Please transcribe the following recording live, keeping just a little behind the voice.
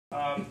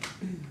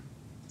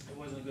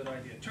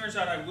idea. Turns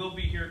out I will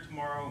be here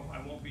tomorrow.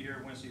 I won't be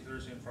here Wednesday,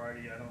 Thursday, and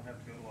Friday. I don't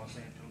have to go to Los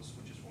Angeles,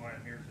 which is why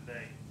I'm here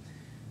today.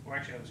 Well,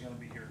 actually, I was going to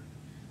be here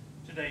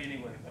today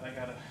anyway, but I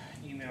got an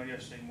email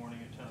yesterday morning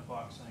at 10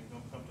 o'clock saying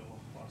don't come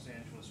to Los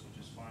Angeles,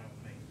 which is fine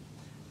with me.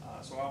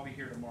 So I'll be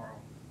here tomorrow,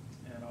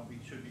 and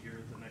should be here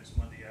the next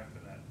Monday after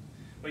that.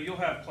 But you'll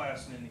have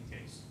class in any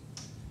case.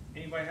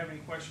 Anybody have any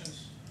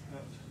questions?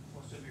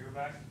 Most of you are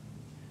back.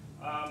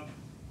 I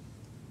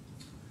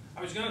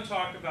was going to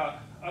talk about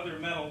other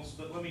metals,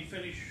 but let me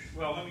finish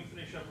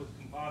up with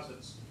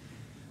composites.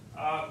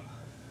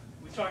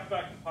 We talked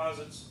about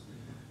composites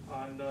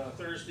on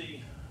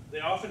Thursday. They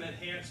often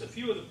enhance a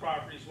few of the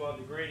properties while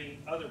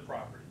degrading other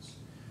properties.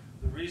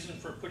 The reason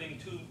for putting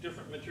two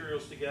different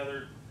materials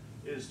together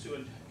is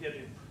to get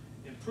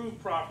improved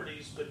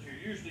properties, but you're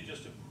usually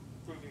just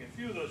improving a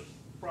few of those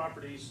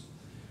properties,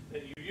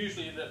 and you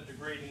usually end up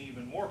degrading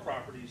even more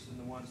properties than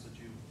the ones that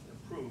you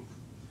improve.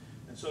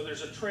 And so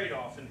there's a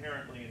trade-off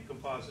inherently in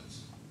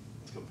composites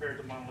compared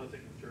to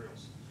monolithic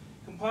materials.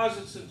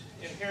 Composites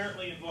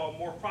inherently involve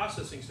more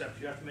processing steps.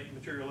 You have to make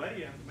material A,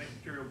 you have to make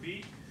material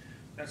B.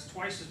 That's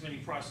twice as many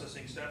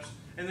processing steps.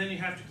 And then you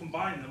have to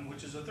combine them,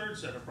 which is a third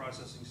set of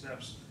processing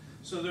steps.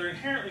 So they're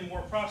inherently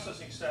more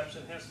processing steps,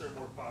 and hence they're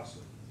more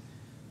costly.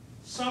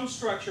 Some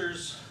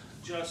structures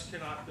just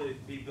cannot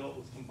be built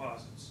with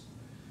composites.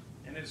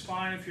 And it's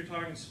fine if you're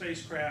talking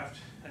spacecraft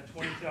at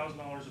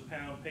 $20,000 a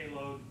pound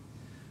payload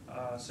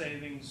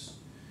savings.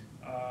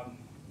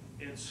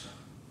 It's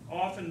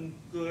often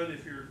good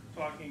if you're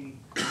talking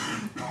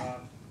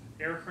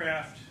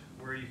aircraft,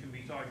 where you can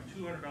be talking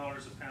 $200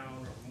 a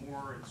pound or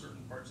more in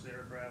certain parts of the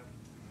aircraft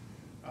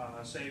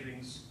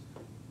savings.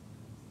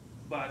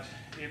 But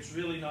it's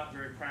really not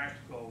very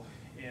practical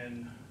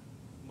in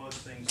most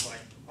things like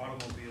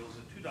automobiles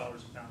at $2 a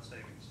pound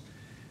savings,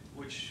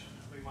 which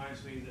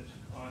reminds me that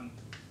on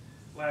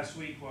last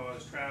week while I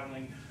was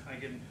traveling,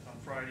 on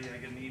Friday I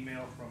get an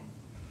email from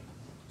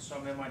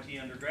some MIT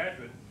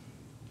undergraduate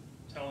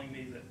telling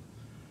me that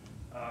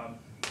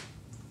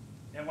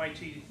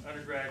MIT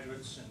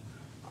undergraduates and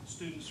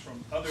students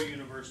from other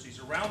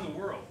universities around the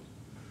world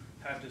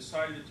have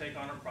decided to take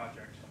on a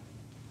project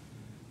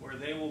where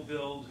they will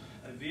build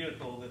a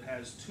vehicle that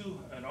has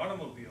an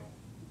automobile.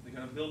 They're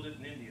going to build it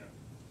in India.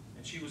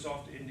 And she was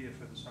off to India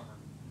for the summer.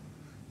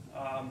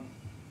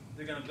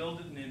 They're going to build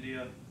it in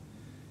India.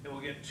 It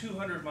will get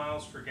 200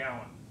 miles per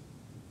gallon.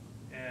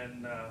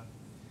 And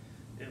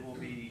it will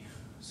be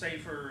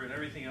safer and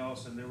everything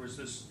else. And there was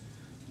this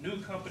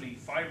new company,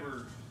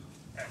 Fiber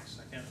X,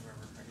 I can't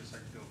remember. I guess I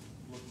could go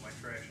look at my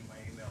trash in my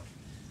email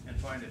and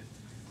find it.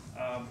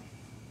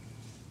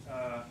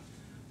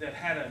 That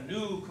had a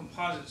new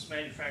composites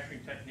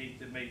manufacturing technique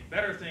that made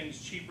better things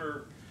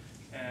cheaper,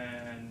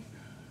 and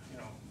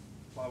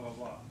blah blah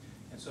blah.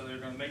 And so they're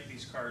going to make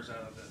these cars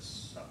out of this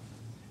stuff.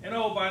 And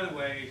oh, by the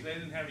way, if they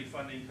didn't have any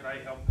funding, could I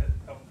help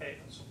pay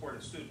support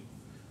a student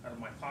out of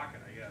my pocket?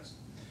 I guess.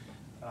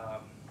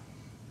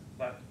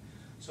 But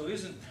so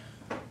isn't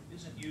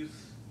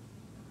youth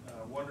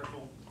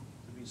wonderful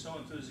to be so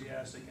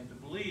enthusiastic and to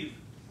believe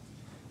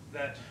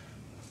that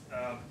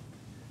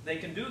they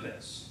can do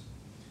this?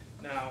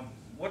 Now,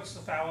 what's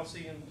the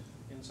fallacy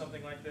in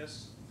something like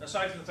this?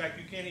 Aside from the fact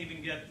you can't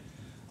even get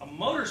a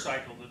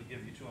motorcycle to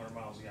give you 200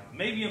 miles a gallon.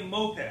 Maybe a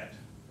moped,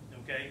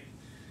 okay?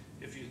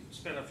 If you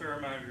spend a fair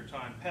amount of your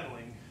time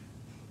pedaling,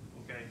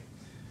 okay?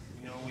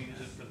 You only use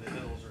it for the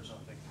hills or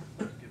something,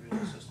 to give you an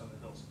assist on the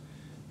hills.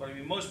 But I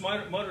mean, most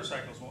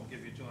motorcycles won't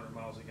give you 200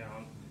 miles a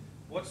gallon.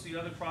 What's the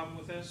other problem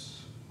with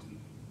this?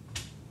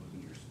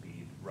 Wasn't your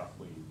speed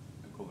roughly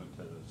equivalent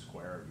to the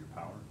square of your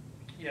power?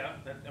 Yeah,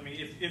 I mean,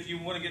 if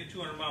you want to get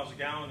 200 miles a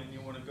gallon and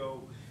you want to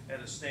go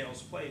at a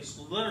snail's pace,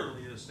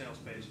 literally at a snail's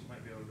pace, you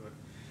might be able to do it.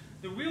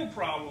 The real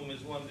problem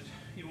is one that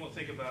you won't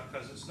think about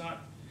because it's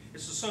a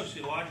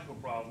sociological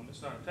problem,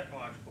 it's not a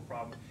technological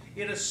problem.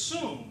 It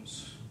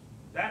assumes,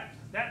 that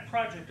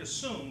project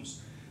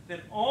assumes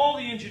that all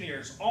the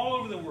engineers all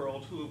over the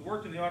world who have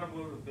worked in the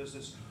automotive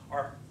business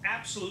are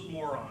absolute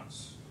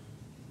morons,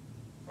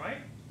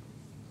 right?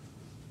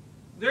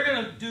 They're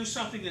going to do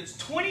something that's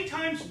 20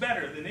 times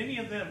better than any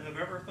of them have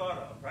ever thought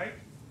of, right?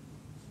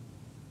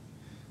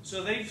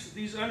 So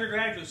these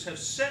undergraduates have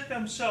set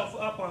themselves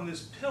up on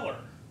this pillar.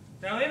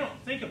 Now, they don't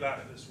think about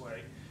it this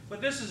way,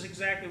 but this is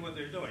exactly what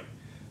they're doing.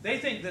 They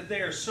think that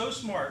they are so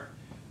smart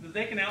that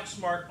they can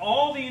outsmart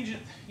all the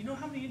engineers. You know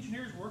how many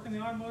engineers work in the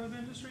automotive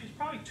industry? It's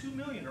probably 2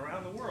 million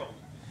around the world.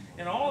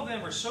 And all of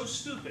them are so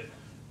stupid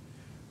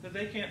that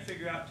they can't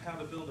figure out how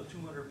to build a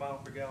 200 mile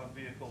per gallon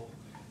vehicle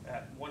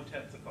at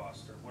 1/10 the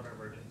cost, or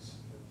whatever it is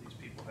that these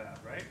people have,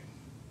 right?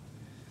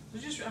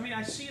 I mean,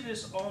 I see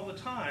this all the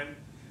time.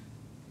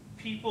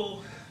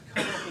 People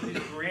come up with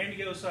these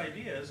grandiose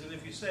ideas, and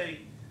if you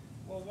say,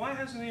 well, why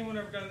hasn't anyone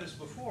ever done this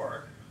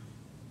before?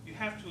 You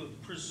have to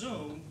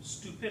presume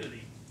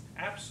stupidity,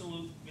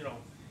 absolute,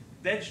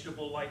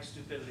 vegetable-like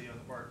stupidity on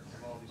the part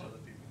of all these other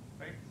people,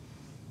 right?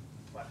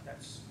 But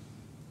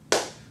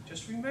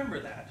just remember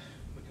that,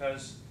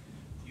 because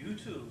you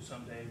too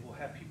someday will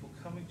have people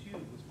coming to you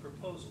with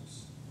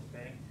proposals,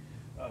 okay,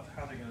 of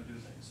how they're going to do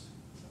things.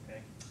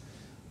 Okay.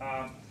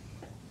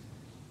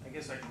 I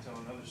guess I can tell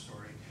another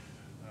story.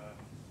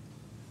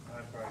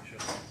 I probably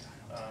shouldn't.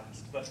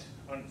 But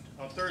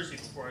on Thursday,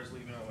 before I was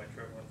leaving on my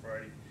trip on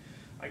Friday,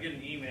 I get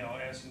an email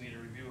asking me to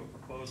review a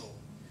proposal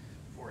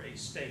for a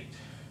state.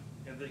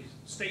 And the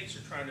states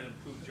are trying to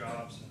improve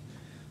jobs.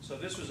 So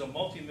this was a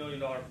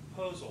multi-million-dollar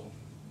proposal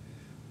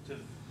to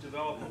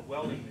develop a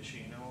welding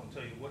machine. I won't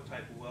tell you what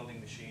type of welding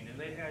machine. And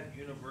they had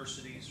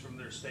universities from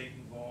their state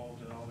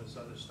involved and all this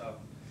other stuff.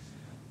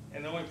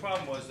 And the only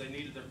problem was they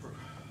needed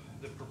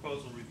the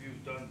proposal review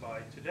done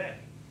by today.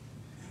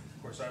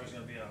 Of course, I was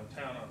going to be out of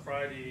town on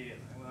Friday,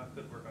 and I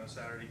could work on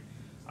Saturday.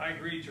 I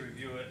agreed to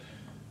review it.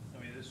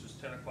 I mean, this was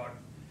 10 o'clock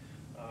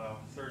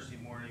Thursday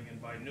morning,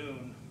 and by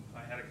noon,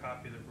 I had a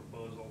copy of the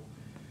proposal.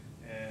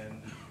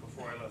 And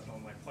before I left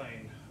on my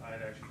plane, I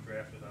had actually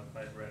drafted up.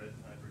 I had read it,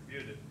 I had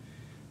reviewed it.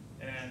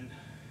 And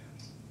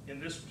in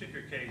this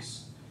particular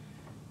case,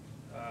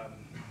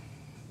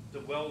 the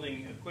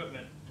welding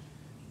equipment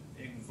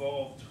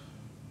involved,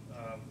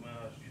 well,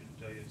 I shouldn't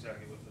tell you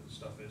exactly what the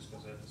stuff is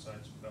because I had to sign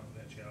some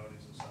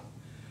confidentialities and stuff.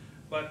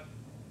 But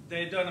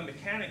they had done a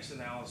mechanics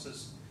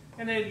analysis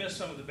and they had missed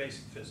some of the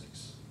basic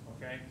physics,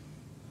 okay?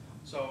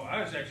 So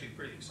I was actually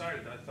pretty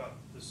excited. I thought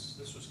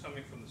this was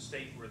coming from the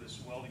state where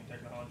this welding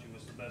technology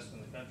was the best in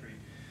the country.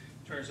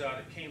 Turns out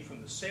it came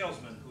from the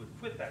salesman who had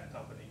quit that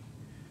company.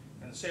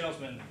 And the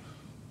salesman,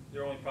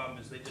 their only problem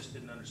is they just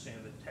didn't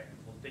understand the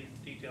technical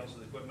details of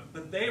the equipment.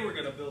 But they were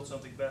going to build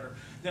something better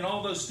than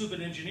all those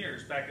stupid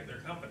engineers back at their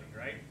company,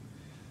 right?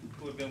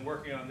 Who had been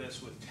working on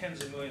this with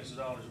tens of millions of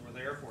dollars worth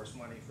of Air Force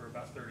money for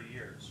about 30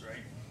 years,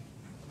 right?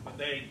 But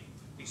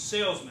these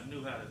salesmen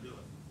knew how to do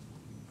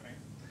it, right?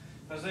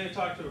 As they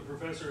talked to a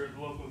professor at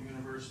the local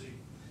university,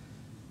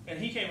 and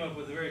he came up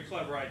with a very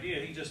clever idea.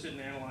 He just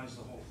didn't analyze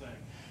the whole thing.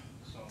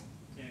 So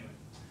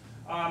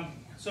anyway,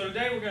 so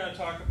today we're going to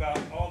talk about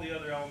all the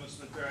other elements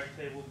of the periodic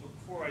table. But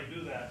before I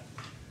do that,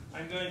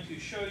 I'm going to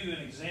show you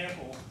an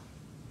example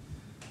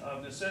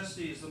of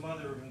necessity is the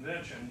mother of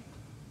invention,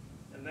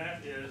 and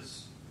that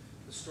is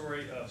the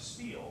story of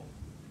steel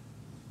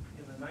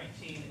in the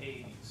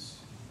 1980s.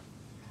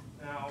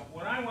 Now,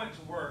 when I went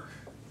to work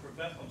for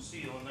Bethlehem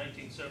Steel in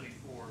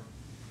 1974,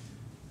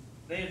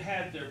 they had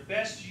had their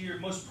best year,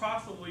 most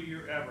profitable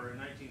year ever in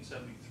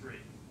 1973.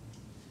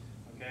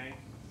 Okay,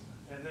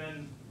 and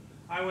then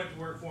I went to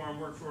work for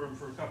them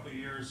for a couple of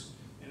years,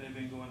 and they've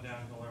been going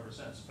downhill ever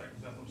since. In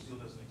fact, Bethlehem Steel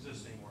doesn't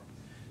exist anymore.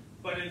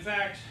 But in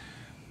fact,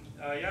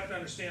 you have to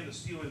understand the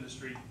steel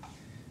industry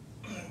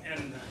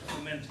and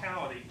the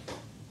mentality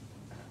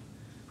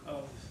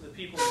of the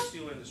people in the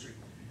steel industry.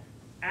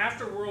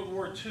 After World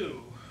War II,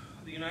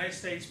 the United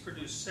States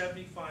produced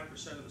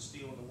 75% of the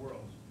steel in the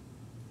world.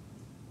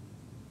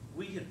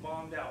 We had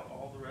bombed out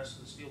all the rest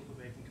of the steel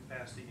making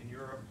capacity in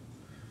Europe,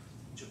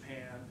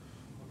 Japan,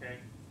 okay?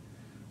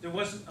 There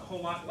wasn't a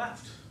whole lot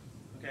left,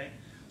 okay?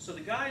 So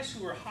the guys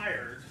who were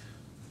hired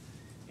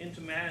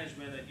into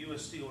management at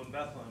U.S. Steel in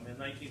Bethlehem in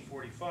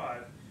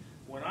 1945,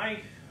 when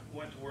I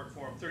went to work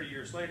for them 30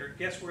 years later,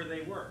 guess where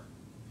they were?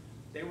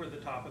 They were the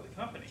top of the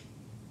company.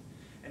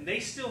 And they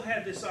still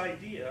had this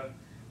idea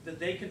that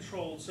they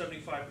controlled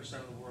 75%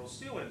 of the world's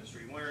steel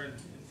industry, where in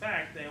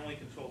fact they only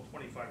controlled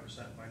 25%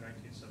 by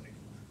 1974.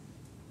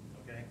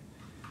 Okay?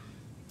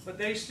 But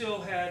they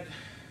still had,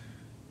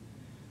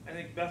 I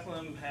think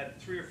Bethlehem had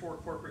 3 or 4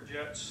 corporate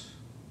jets,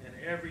 and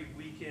every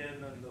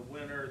weekend in the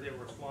winter they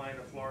were flying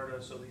to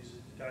Florida so these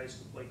guys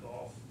could play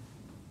golf.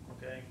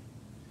 Okay?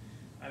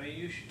 I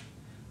mean,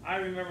 I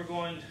remember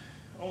going,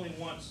 only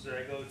once did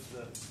I go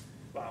to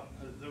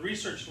the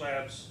research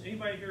labs.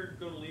 Anybody here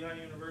go to Lehigh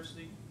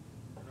University?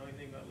 Know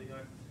anything about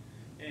Lehigh?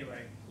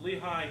 Anyway,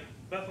 Lehigh,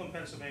 Bethlehem,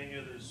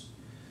 Pennsylvania, there's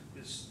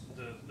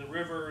the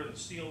river and the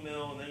steel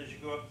mill, and then as you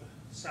go up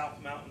the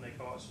South Mountain, they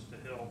call it just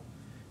a hill.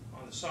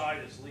 On the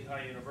side is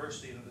Lehigh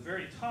University, and at the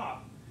very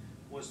top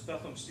was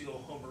Bethlehem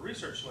Steel Homer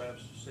Research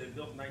Labs, which they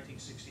built in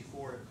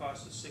 1964. It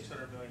cost us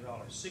 $600 million.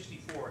 $600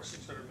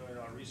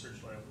 million research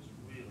lab was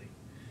really.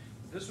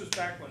 This was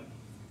back when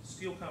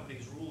steel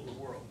companies ruled the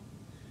world.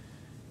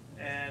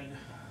 And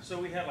so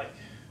we had like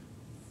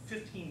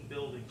 15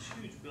 buildings,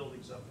 huge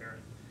buildings up there.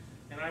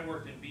 And I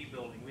worked in B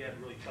building. We had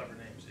really clever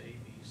names, A,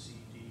 B, C,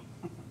 D,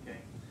 okay?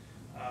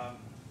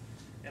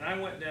 And I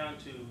went down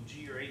to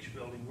G or H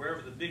building,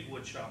 wherever the big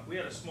wood shop. We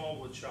had a small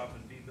wood shop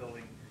in B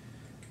building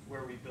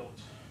where we built,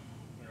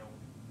 you know,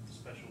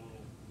 special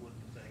little wood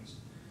things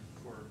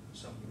for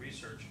some of the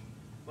research.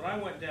 But I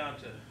went down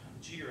to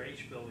G or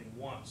H building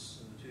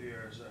once in the 2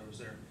 years I was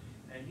there,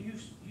 and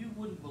you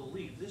wouldn't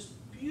believe this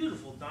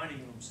beautiful dining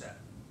room set,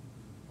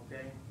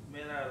 okay,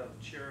 made out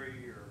of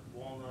cherry or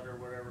walnut or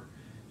whatever,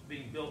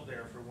 being built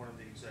there for one of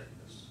the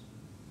executives,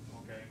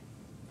 okay?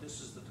 This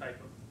is the type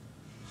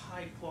of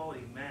high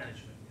quality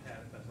management you had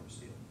at Bethlehem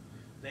Steel.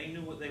 They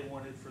knew what they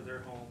wanted for their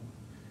home,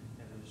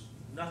 and there's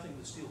nothing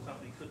the steel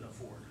company couldn't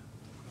afford,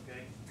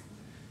 okay?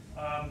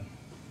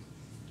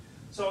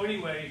 So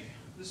anyway,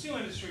 the steel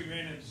industry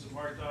ran into some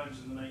hard times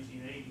in the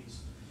 1980s,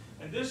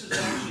 and this is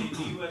actually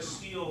the U.S.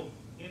 steel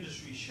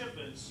industry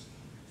shipments.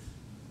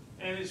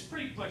 And it's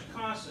pretty much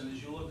constant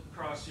as you look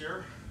across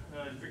here.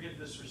 Forget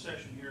this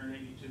recession here in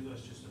 '82,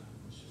 that's just a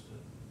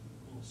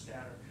little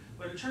scatter.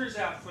 But it turns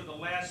out for the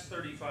last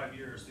 35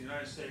 years, the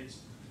United States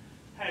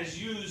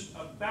has used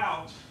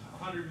about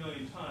 100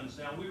 million tons.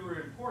 Now, we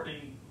were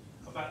importing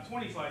about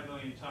 25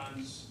 million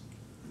tons,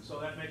 so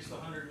that makes the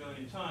 100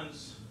 million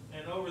tons.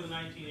 And over the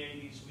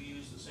 1980s, we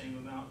used the same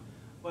amount.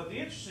 But the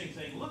interesting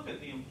thing, look at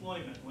the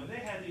employment. When they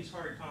had these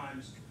hard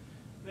times,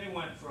 they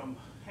went from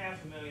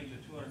 500,000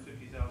 to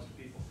 250,000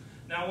 people.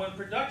 Now, when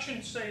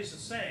production stays the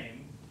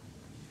same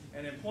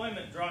and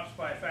employment drops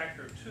by a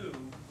factor of 2,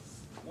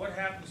 what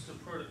happens to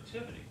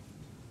productivity?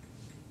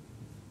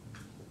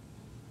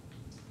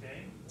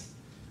 Okay.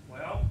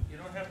 Well, you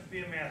don't have to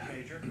be a math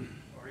major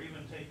or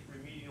even take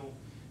remedial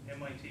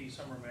MIT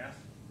summer math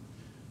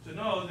to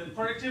know that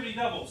productivity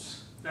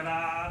doubles.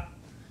 Ta-da!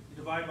 You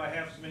divide by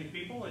half as many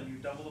people and you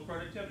double the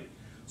productivity.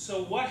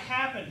 So what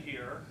happened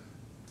here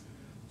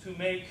to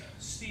make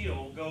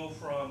steel go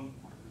from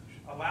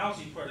a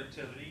lousy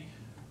productivity?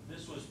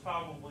 This was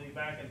probably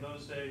back in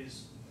those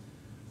days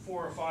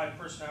 4 or 5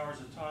 person-hours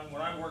a ton.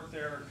 When I worked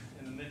there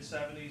in the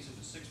mid-70s, it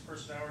was 6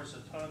 person-hours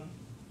a ton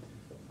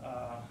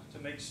to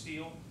make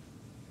steel.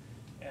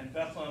 And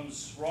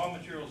Bethlehem's raw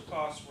materials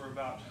costs were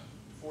about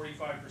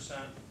 45%.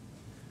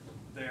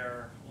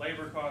 Their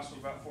labor costs were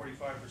about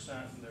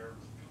 45%, and their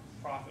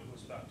profit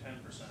was about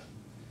 10%.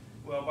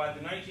 Well, by the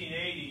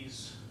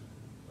 1980s,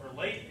 or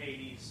late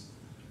 80s,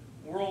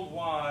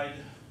 worldwide,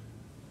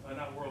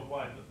 not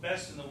worldwide, but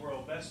best in the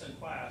world, best in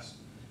class,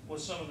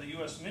 was some of the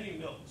U.S. mini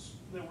mills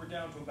that were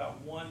down to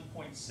about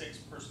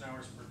 1.6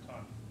 person-hours per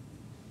ton.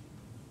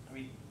 I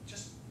mean,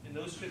 just in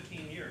those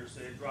 15 years,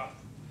 they had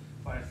dropped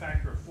by a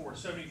factor of 4,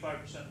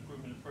 75%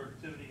 improvement in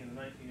productivity in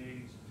the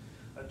 1980s,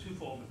 a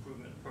twofold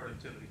improvement in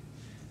productivity.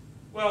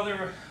 Well, there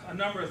were a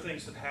number of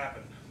things that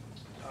happened.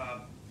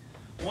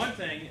 One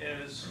thing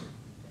is,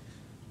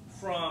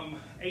 from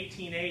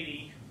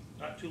 1880,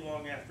 not too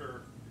long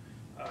after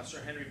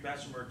Sir Henry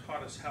Bessemer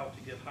taught us how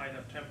to get high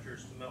enough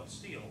temperatures to melt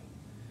steel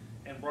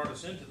and brought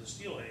us into the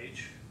steel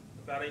age,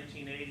 about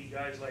 1880,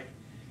 guys like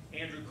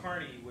Andrew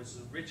Carnegie was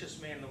the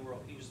richest man in the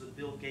world. He was the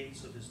Bill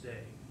Gates of his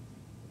day.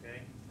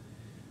 Okay,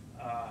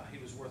 he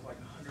was worth like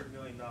 $100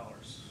 million.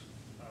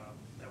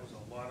 That was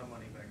a lot of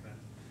money back then.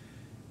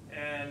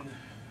 And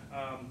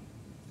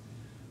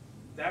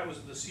that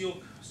was the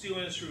steel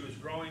industry was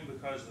growing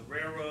because the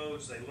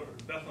railroads.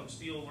 Bethlehem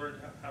Steel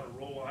learned how to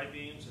roll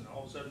I-beams, and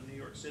all of a sudden New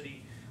York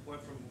City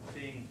went from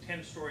being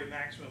 10-story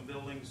maximum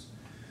buildings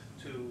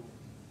to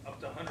up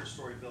to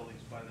 100-story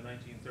buildings by the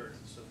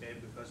 1930s. Okay,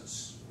 because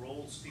it's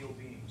rolled steel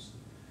beams.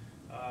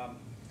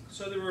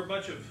 So there were a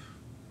bunch of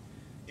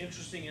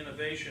interesting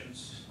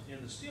innovations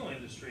in the steel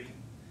industry,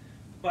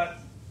 but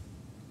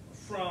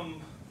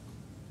from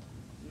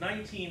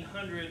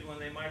 1900, when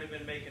they might have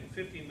been making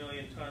 50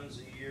 million tons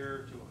a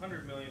year to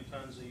 100 million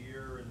tons a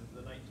year in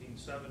the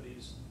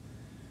 1970s,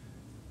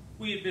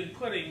 we had been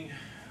putting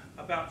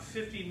about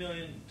 50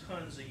 million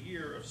tons a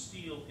year of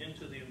steel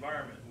into the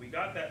environment. We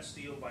got that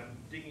steel by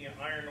digging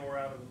iron ore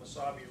out of the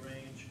Mesabi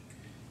Range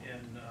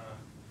in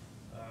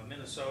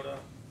Minnesota,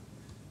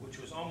 which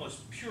was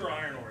almost pure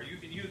iron ore.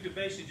 You could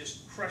basically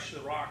just crush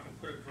the rock and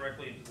put it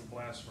directly into the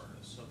blast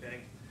furnace.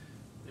 Okay,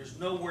 there's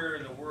nowhere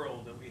in the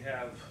world that we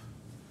have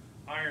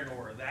iron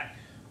ore that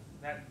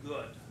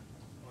good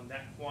on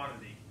that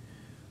quantity.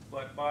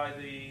 But by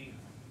the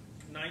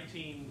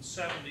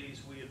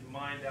 1970s, we had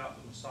mined out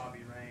the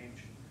Mesabi Range,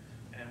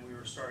 and we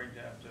were starting to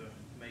have to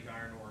make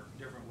iron ore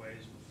different ways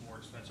with more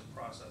expensive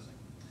processing.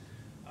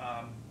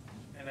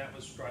 And that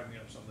was driving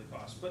up some of the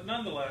costs. But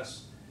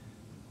nonetheless,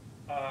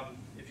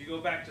 if you go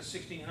back to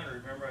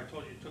 1600, remember I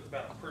told you it took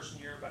about a person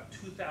year, about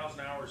 2,000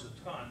 hours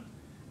a ton.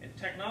 And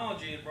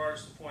technology had brought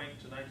us to the point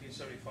to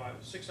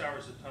 1975, 6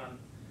 hours a ton.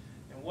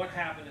 And what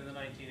happened in the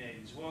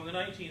 1980s? Well, in the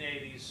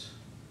 1980s,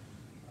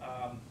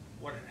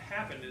 what had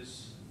happened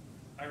is,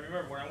 I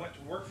remember when I went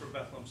to work for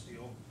Bethlehem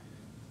Steel,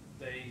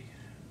 they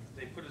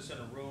put us in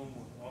a room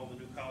with all the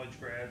new college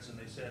grads, and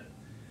they said,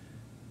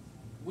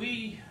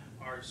 we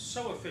are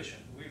so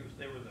efficient.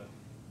 They were the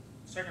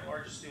second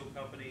largest steel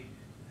company,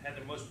 had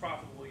their most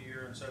profitable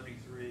year in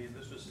 '73, and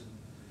this was in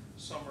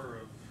summer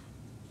of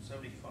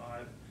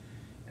 '75.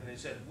 And they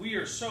said, we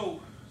are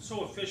so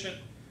efficient.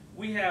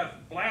 We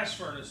have blast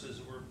furnaces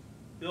that were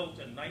built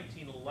in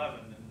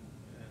 1911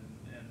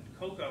 and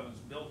coke ovens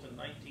built in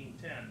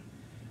 1910,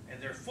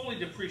 and they're fully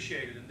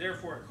depreciated, and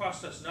therefore it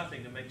cost us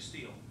nothing to make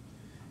steel.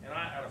 And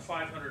out of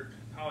 500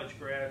 college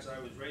grads, I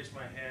would raise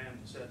my hand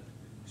and said,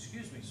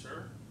 excuse me,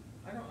 sir,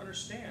 I don't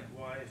understand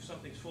why if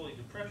something's fully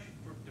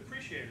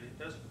depreciated, it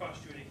doesn't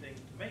cost you anything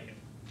to make it.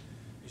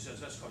 He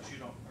says, that's because you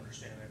don't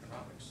understand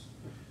economics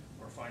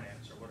or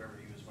finance or whatever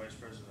he was vice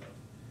president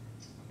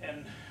of.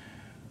 And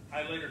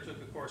I later took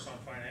a course on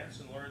finance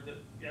and learned that,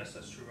 yes,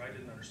 that's true, I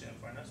didn't understand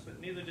finance, but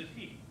neither did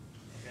he,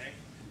 okay?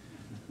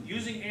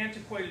 Using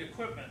antiquated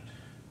equipment,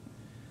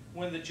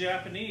 when the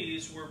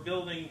Japanese were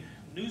building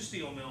new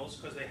steel mills,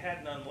 because they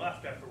had none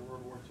left after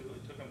World War II,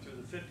 it took them through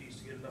the 50s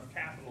to get enough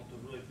capital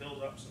to really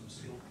build up some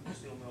steel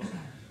mills.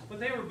 But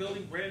they were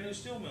building brand new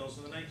steel mills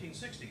in the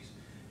 1960s,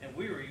 and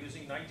we were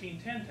using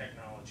 1910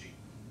 technology,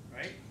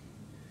 right?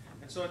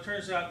 And so it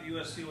turns out the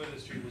U.S. steel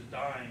industry was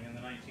dying in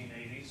the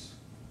 1980s,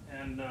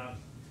 and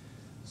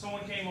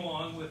someone came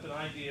along with an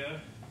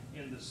idea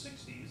in the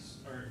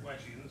 60s, or well,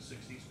 actually in the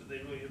 60s, but they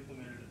really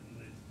implemented it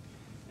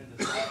in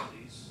the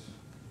 70s,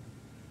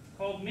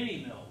 called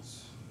mini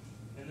mills.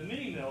 And the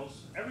mini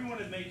mills, everyone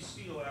had made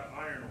steel out of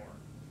iron ore,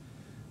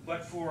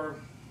 but for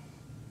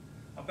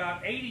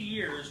about 80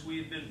 years we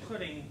had been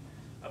putting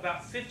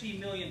about 50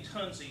 million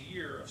tons a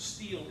year of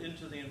steel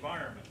into the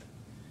environment.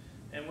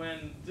 And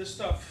when this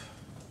stuff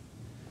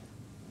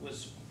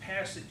was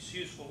past its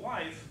useful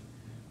life,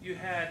 you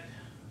had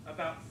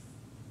about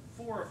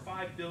 4 or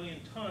 5 billion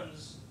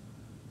tons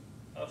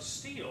of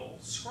steel,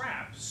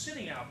 scrap,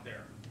 sitting out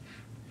there.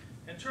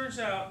 And it turns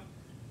out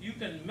you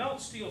can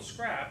melt steel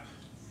scrap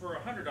for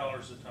 $100 a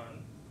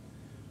ton,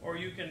 or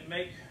you can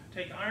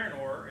take iron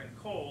ore and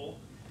coal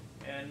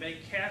and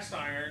make cast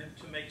iron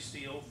to make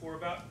steel for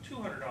about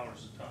 $200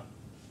 a ton.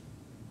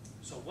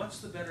 So what's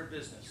the better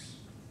business?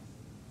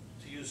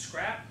 To use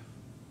scrap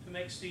to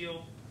make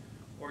steel,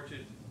 or to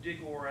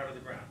dig ore out of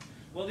the ground?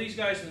 Well, these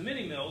guys in the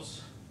mini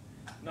mills,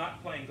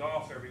 not playing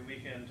golf every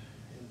weekend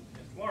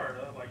in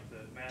Florida, like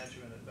the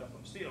management at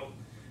Bethlehem Steel,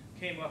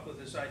 came up with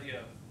this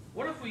idea.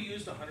 What if we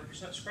used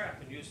 100%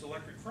 scrap and used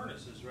electric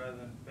furnaces rather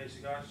than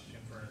basic oxygen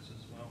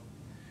furnaces? Well,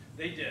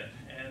 they did.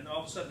 And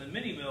all of a sudden the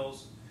mini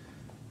mills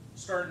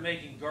started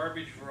making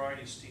garbage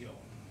variety steel.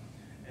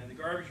 And the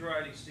garbage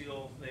variety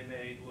steel they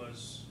made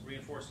was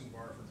reinforcing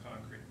bar for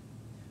concrete.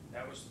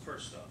 That was the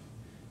first stuff.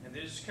 And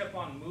they just kept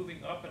on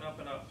moving up and up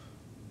and up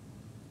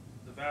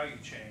the value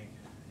chain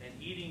and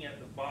eating at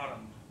the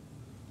bottom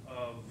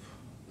of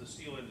the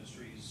steel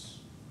industry's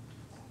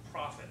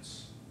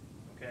profits,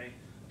 okay?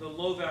 The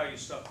low value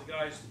stuff, the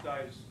guys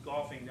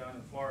golfing down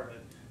in Florida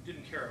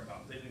didn't care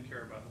about. They didn't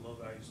care about the low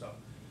value stuff.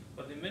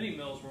 But the mini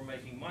mills were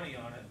making money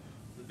on it.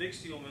 The big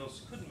steel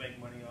mills couldn't make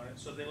money on it,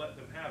 so they let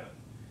them have it.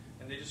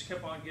 And they just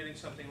kept on getting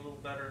something a little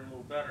better and a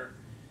little better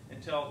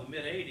until the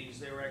mid-80s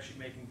they were actually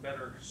making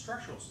better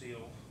structural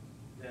steel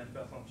than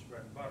Bethlehem's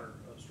bread and butter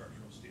of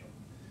structural steel.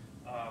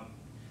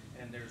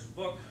 And there's a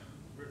book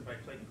written by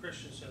Clayton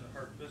Christensen at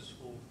Harvard Business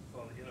School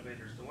called The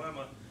Innovator's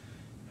Dilemma,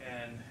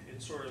 and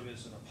it sort of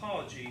is an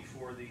apology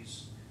for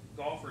these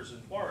golfers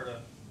in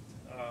Florida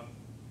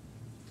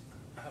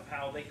of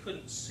how they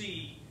couldn't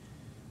see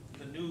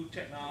the new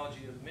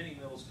technology of the mini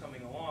mills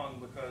coming along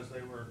because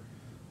they were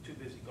too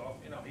busy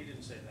golfing. You know, he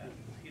didn't say that.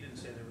 He didn't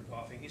say they were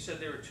golfing. He said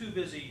they were too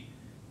busy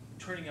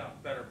turning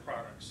out better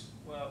products.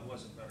 Well, it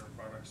wasn't better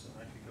products, and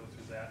I could go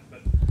through that,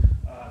 but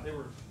they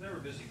were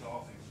busy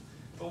golfing.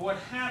 But what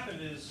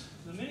happened is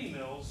the mini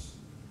mills,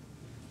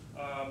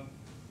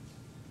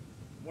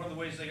 one of the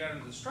ways they got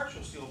into the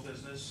structural steel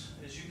business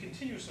is you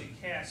continuously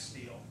cast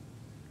steel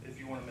if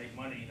you want to make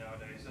money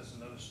nowadays. That's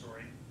another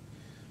story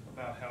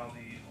about how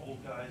the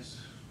old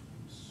guys,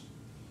 it's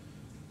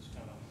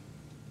kind of,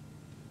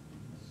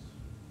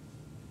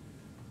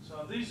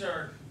 so these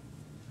are,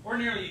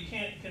 ordinarily you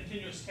can't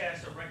continuous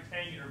cast a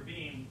rectangular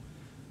beam.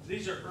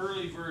 These are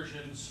early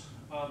versions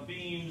of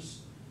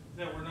beams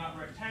that were not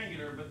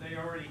rectangular, but they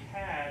already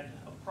had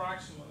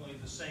approximately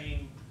the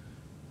same,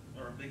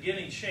 or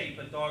beginning shape,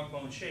 a dog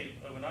bone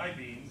shape of an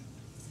I-beam.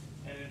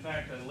 And in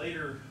fact, a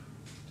later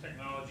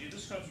technology,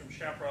 this comes from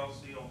Chaparral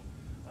Steel,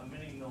 a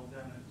mini mill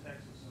down in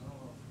Texas. I don't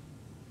know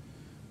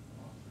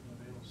if you're going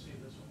to be able to see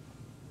this one.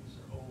 These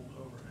are old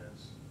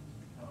overheads.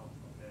 Oh,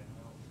 okay.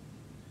 Well,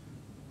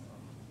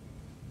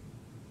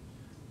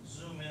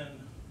 zoom in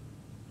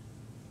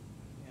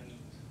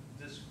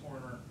this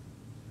corner.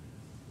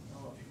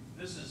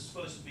 This is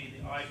supposed to be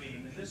the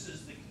I-beam, and this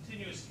is the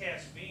continuous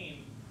cast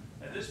beam.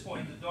 At this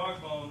point, the dog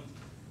bone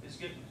is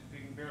getting,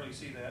 you can barely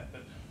see that,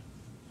 but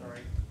sorry.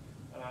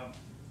 See if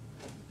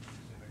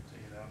I can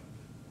take it out.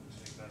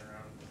 Take better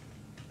out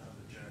of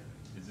the jack.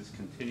 Is this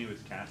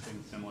continuous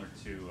casting similar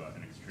to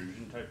an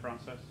extrusion type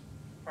process?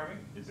 Pardon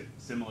me? Is it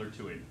similar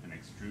to an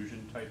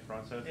extrusion type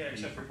process? Yeah,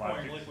 except for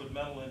pouring liquid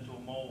metal into a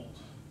mold,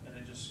 and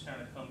it just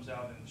kind of comes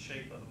out in the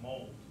shape of the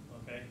mold,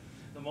 okay?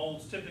 The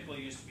molds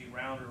typically used to be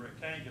round or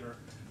rectangular,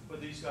 but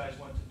these guys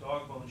went to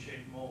dog bone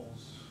shaped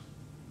molds.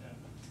 And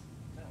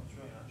that one's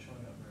really not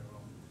showing up very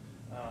well.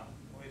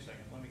 Wait a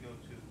second, let me go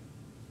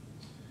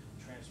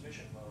to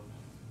transmission mode.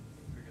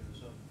 Figure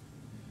this up.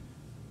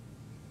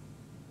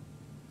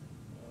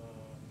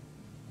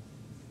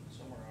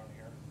 Somewhere on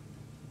here.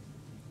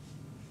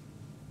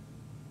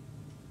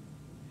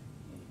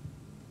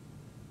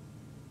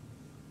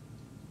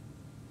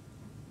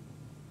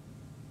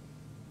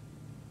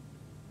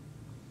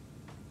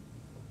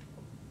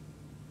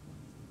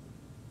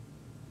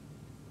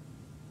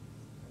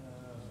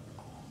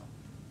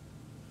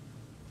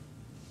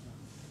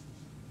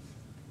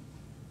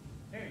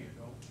 There you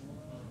go.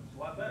 It's a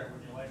lot better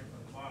when you light it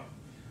from the bottom.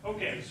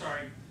 Okay,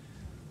 sorry.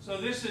 So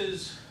this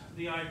is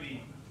the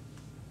I-beam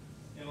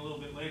in a little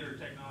bit later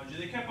technology.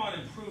 They kept on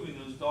improving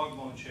those dog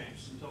bone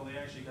shapes until they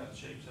actually got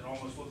shapes that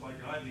almost look like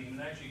an I-beam.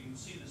 And actually you can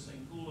see this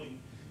thing cooling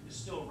is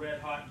still red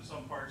hot in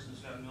some parts and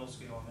it's got a mill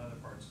scale in other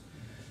parts.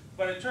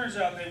 But it turns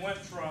out they went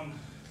from,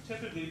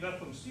 typically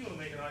Bethlehem Steel to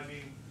make an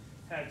I-beam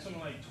had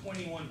something like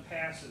 21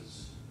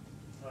 passes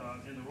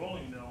in the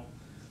rolling mill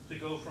to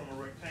go from a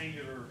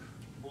rectangular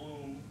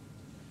bloom,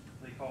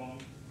 they call them,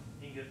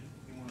 ingot,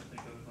 if you want to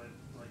think of it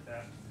like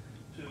that,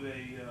 to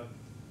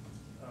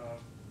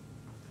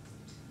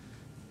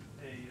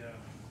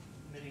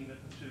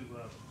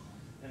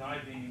an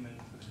I-beam,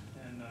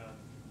 and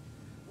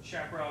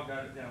Chaparral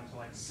got it down to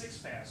like 6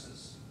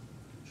 passes,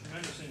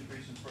 tremendous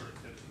increase in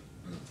productivity.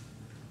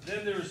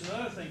 Then there was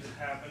another thing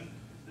that happened.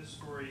 This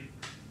story,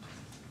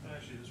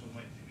 actually this one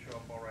might show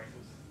up all right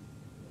with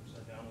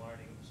upside down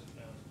lighting, upside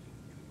down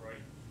too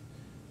bright.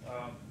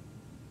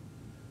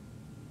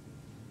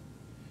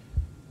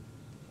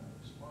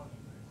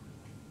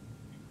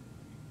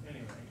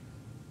 Anyway,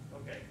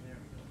 okay, there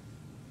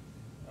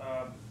we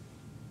go.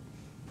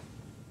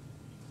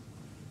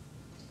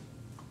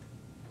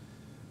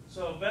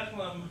 So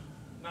Bethlehem,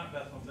 not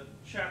Bethlehem, but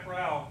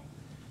Chaparral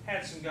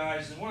had some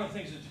guys, and one of the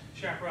things at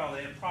Chaparral,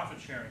 they had profit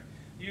sharing.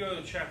 You go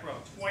to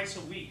Chaparral twice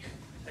a week,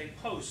 they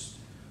post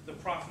the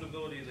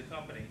profitability of the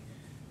company,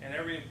 and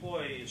every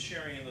employee is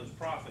sharing in those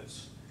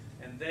profits,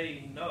 and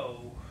they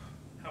know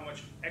how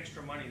much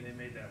extra money they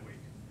made that week.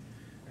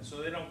 And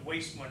so they don't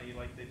waste money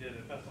like they did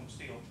at Bethlehem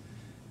Steel.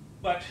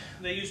 But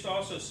they used to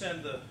also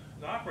send the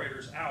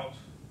operators out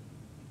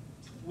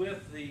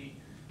with the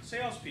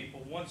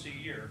salespeople once a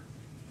year.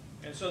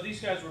 And so these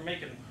guys were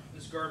making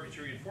this garbage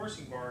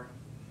reinforcing bar,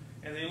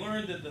 and they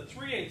learned that the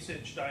 3/8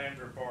 inch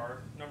diameter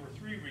bar, number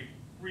 3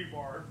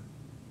 rebar,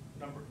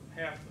 number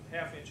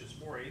half inches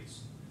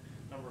 4/8,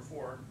 number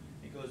 4,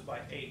 it goes by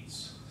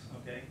eighths,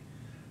 okay,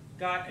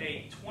 got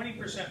a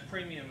 20%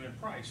 premium in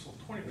price. Well,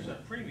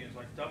 20% premium is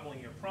like doubling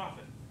your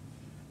profit.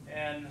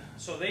 And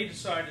so they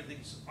decided,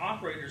 these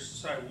operators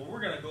decided, well,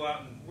 we're going to go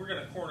out and we're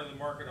going to corner the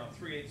market on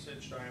 3/8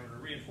 inch diameter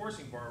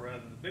reinforcing bar rather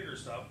than the bigger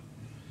stuff,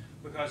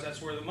 because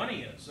that's where the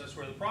money is, that's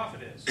where the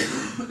profit is.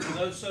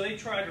 So they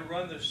tried to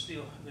run their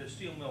steel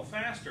mill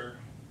faster,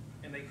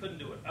 and they couldn't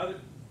do it,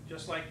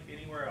 just like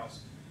anywhere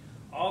else.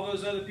 All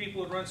those other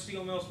people who run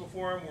steel mills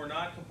before them were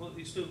not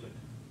completely stupid.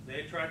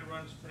 They tried to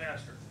run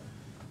faster.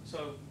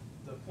 So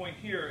the point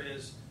here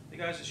is, the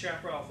guys at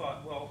Chaparral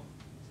thought, well,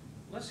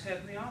 let's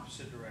head in the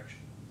opposite direction.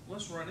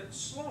 Let's run it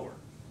slower.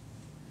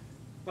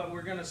 But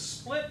we're going to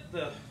split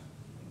the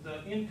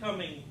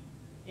incoming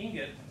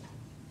ingot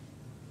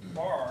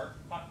bar,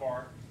 hot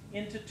bar,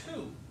 into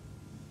 2.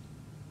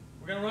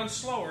 We're going to run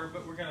slower,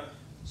 but we're going to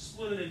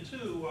split it in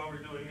 2 while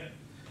we're doing it.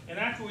 And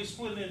after we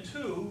split it in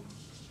 2,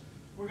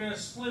 we're going to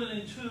split it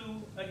in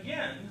 2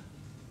 again,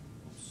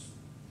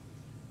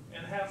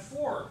 and have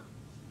 4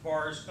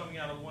 bars coming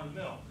out of 1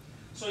 mill.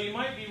 So you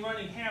might be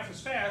running half as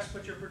fast,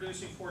 but you're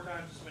producing 4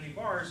 times as many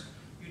bars.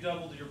 You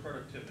doubled your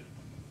productivity,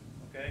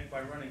 okay,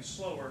 by running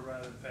slower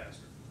rather than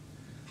faster.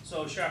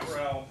 So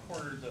Chaparral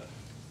cornered the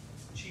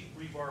cheap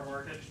rebar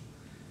market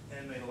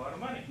and made a lot of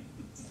money,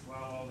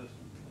 while all the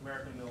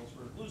American mills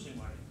were losing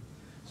money.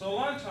 So a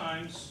lot of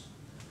times,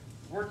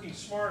 working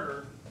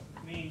smarter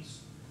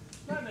means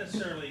not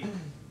necessarily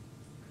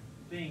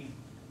being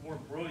more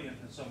brilliant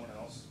than someone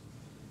else.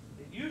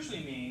 It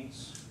usually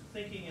means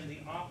thinking in the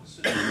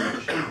opposite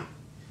direction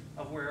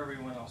of where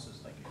everyone else is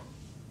thinking,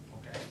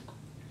 okay?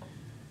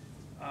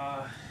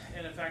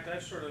 And in fact,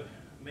 I've sort of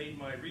made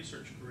my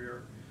research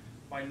career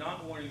by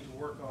not wanting to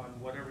work on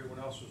what everyone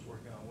else was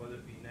working on, whether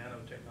it be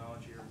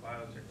nanotechnology or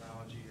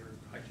biotechnology or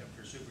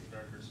high-temperature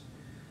superconductors,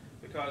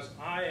 because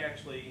I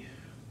actually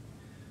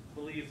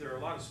believe there are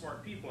a lot of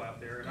smart people out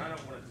there, and I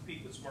don't want to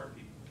compete with smart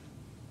people.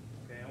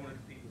 Okay, I want to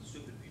compete with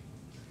stupid people.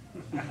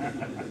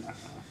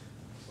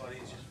 It's a lot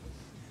easier.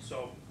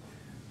 So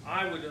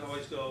I would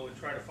always go and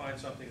try to find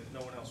something that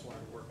no one else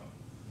wanted to work on,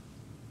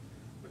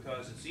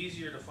 because it's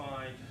easier to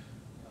find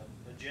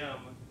a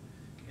gem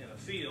in a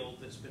field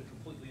that's been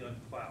completely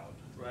unplowed,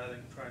 rather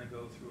than trying to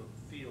go through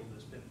a field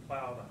that's been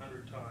plowed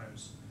 100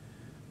 times.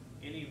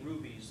 Any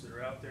rubies that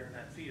are out there in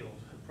that field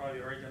are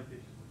probably already going to be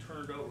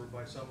turned over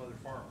by some other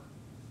farmer,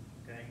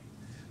 okay?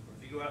 Or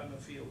if you go out in a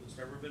field that's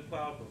never been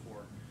plowed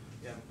before,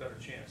 you have a better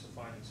chance of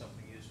finding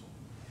something useful.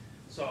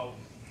 So,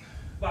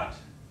 but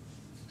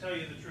to tell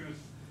you the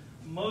truth,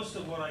 most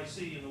of what I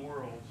see in the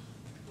world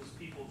is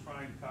people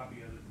trying to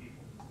copy other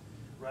people,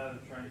 rather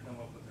than trying to come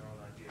up with their own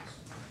ideas.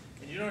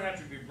 And you don't have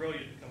to be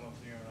brilliant to come up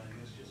with your own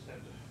ideas, you just have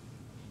to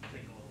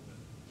think a little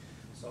bit.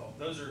 So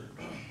those are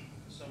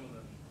some of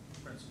the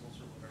principles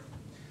or whatever.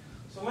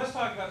 So let's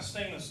talk about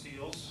stainless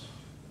steels.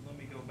 Let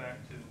me go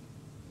back to,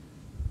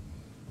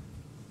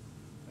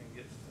 I can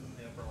get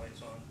the upper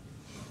lights on.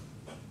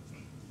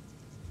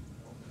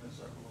 Open this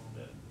up a little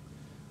bit.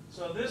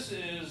 So this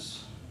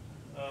is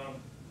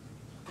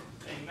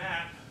a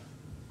map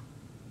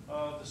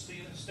of the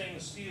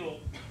stainless steel,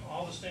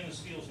 all the stainless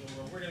steels in the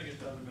world. We're going to get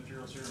to other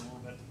materials here in a little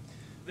bit.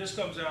 This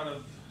comes out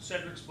of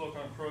Cedric's book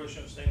on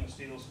corrosion of stainless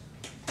steels.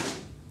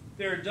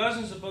 There are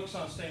dozens of books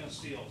on stainless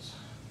steels.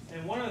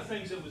 And one of the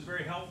things that was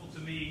very helpful to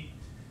me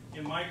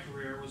in my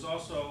career was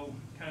also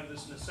kind of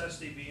this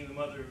necessity being the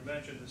mother of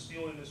invention. The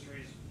steel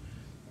industry's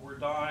were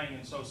dying,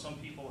 and so some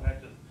people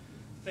had to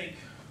think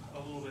a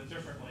little bit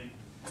differently.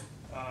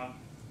 I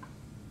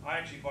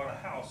actually bought a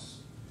house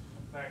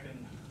back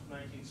in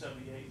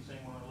 1978,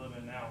 same one I live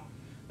in now,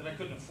 that I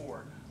couldn't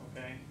afford,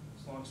 okay?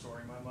 It's a long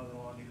story. My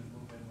mother-in-law needed to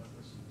move in with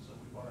us, so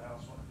we bought a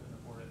house when I couldn't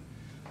afford it.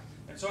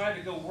 And so I had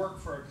to go work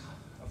for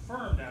a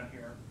firm down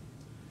here,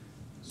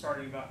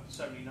 starting about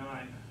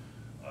 '79.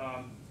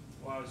 Well,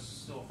 I was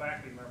still a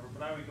faculty member,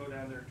 but I would go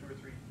down there 2 or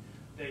 3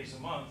 days a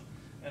month,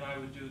 and I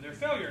would do their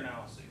failure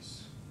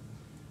analyses.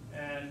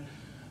 And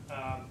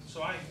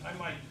so I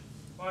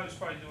was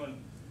probably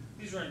doing,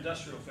 these were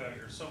industrial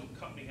failures. Some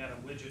company had a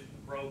widget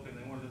that broke, and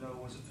they wanted to know,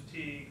 was it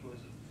fatigue? Was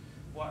it,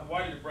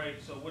 why did it break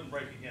so it wouldn't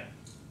break again?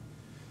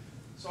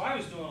 So I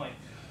was doing like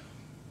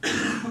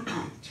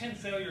 10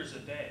 failures a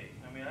day.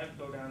 I mean, I'd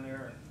go down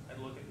there and I'd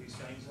look at these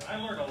things, and I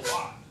learned a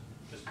lot.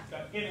 Just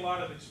gained a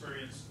lot of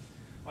experience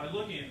by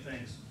looking at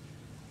things.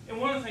 And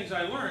one of the things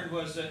I learned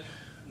was that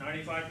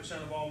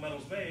 95% of all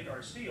metals made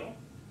are steel.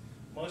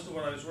 Most of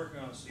what I was working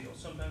on was steel.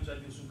 Sometimes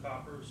I'd do some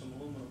copper or some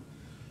aluminum,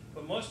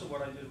 but most of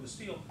what I did was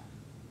steel.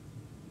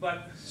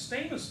 But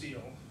stainless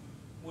steel,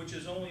 which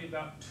is only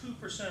about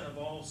 2% of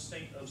all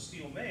of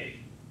steel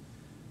made,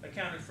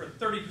 accounted for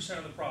 30%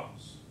 of the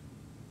problems.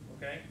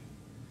 Okay?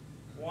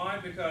 Why?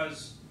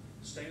 Because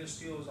stainless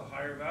steel is a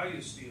higher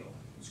value steel.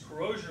 It's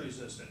corrosion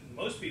resistant.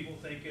 Most people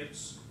think it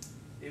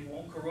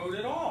won't corrode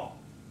at all,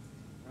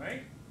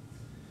 right?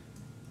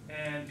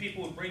 And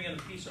people would bring in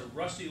a piece of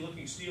rusty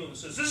looking steel that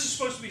says, this is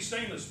supposed to be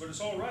stainless, but it's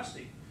all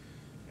rusty.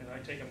 And I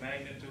take a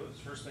magnet to it. It's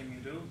the first thing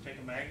you do, take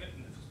a magnet,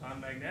 and if it's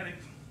non-magnetic,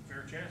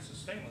 fair chance it's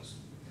stainless.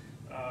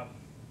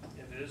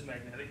 If it is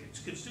magnetic, it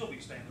could still be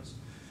stainless.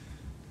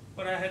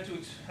 But I've had to,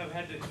 I don't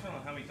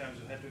know how many times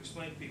I've had to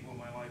explain to people in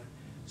my life,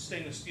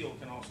 stainless steel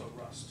can also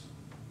rust.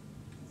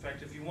 In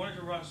fact, if you want it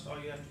to rust, all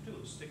you have to do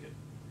is stick it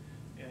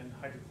in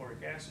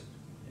hydrochloric acid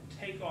and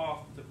take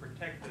off the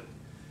protective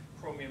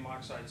chromium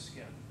oxide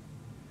skin.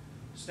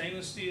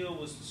 Stainless steel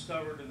was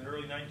discovered in the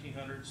early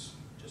 1900s,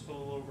 just a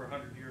little over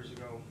 100 years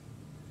ago,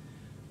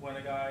 when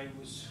a guy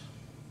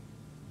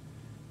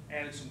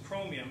added some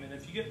chromium. And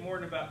if you get more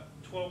than about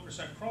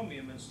 12%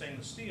 chromium in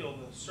stainless steel,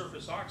 the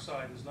surface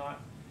oxide is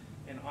not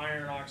an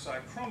iron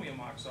oxide,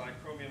 chromium oxide.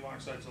 Chromium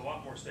oxide is a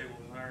lot more stable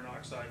than iron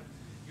oxide.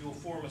 You will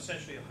form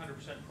essentially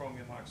 100%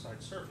 chromium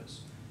oxide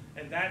surface.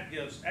 And that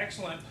gives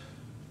excellent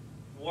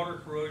water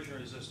corrosion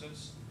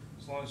resistance,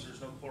 as long as there's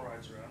no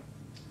chlorides around.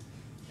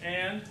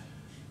 And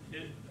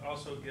it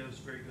also gives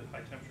very good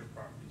high temperature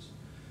properties.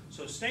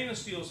 So stainless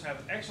steels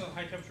have excellent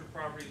high temperature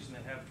properties, and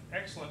they have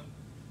excellent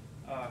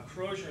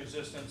corrosion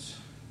resistance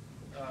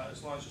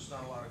as long as there's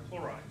not a lot of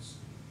chlorides.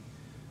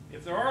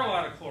 If there are a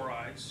lot of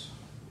chlorides,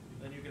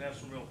 then you can have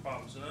some real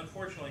problems. And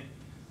unfortunately,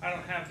 I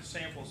don't have the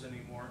samples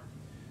anymore,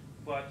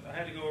 but I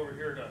had to go over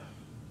here to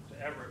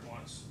Everett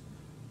once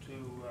to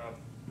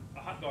a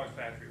hot dog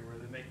factory where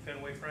they make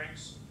Fenway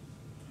Franks,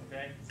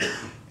 okay?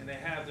 And they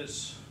have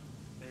this,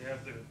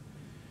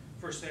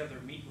 first they have their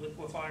meat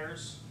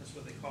liquefiers. That's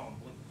what they call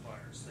them,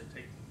 liquefiers.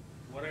 They take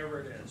whatever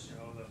it is, you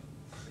know,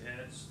 the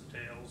heads, the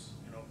tails,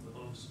 you know, the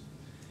hooves,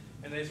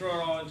 and they throw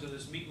it all into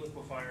this meat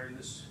liquefier, and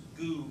this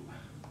goo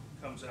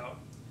comes out.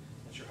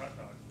 That's your hot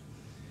dog.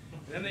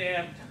 And then they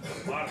add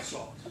a lot of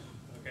salt,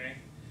 okay?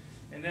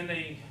 And then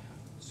they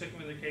stick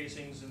them in the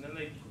casings, and then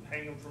they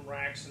hang them from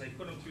racks, and they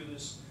put them through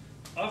this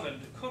oven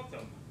to cook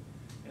them.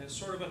 And it's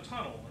sort of a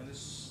tunnel, and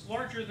it's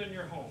larger than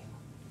your home,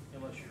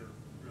 unless you're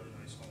a really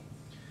nice home.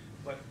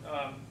 But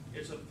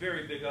it's a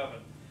very big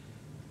oven.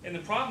 And the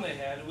problem they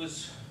had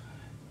was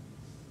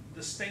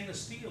the stainless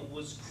steel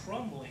was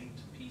crumbling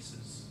to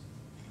pieces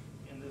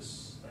in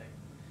this thing.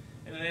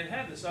 And they had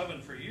had this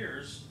oven for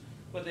years,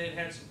 but they had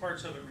had some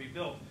parts of it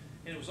rebuilt.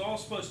 And it was all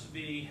supposed to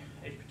be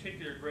a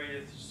particular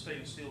grade of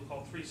stainless steel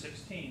called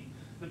 316.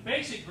 The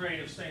basic grade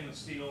of stainless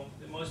steel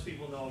that most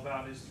people know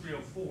about is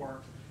 304,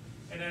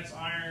 and that's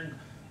iron,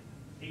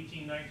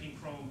 1819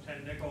 chrome,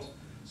 10 nickel.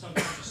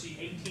 Sometimes you see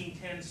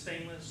 1810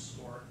 stainless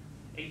or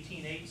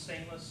 18.8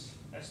 stainless.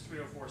 That's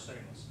 304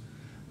 stainless.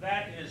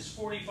 That is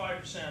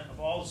 45% of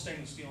all the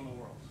stainless steel in the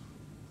world.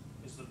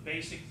 It's the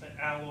basic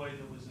alloy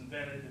that was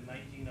invented in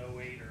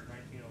 1908 or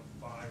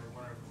 1905 or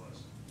whatever it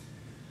was.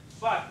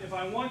 But if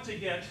I want to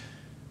get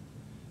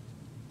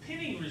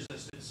pitting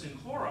resistance in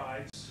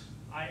chlorides,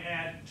 I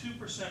add 2%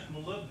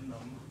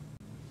 molybdenum,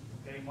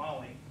 okay,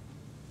 moly,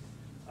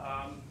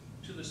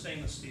 to the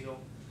stainless steel,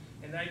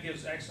 and that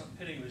gives excellent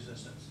pitting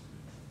resistance.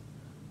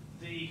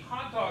 The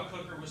hot dog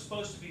cooker was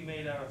supposed to be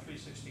made out of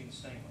 316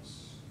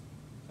 stainless,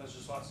 because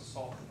there's lots of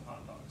salt in the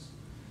hot dogs.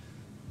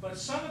 But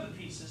some of the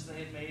pieces they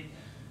had made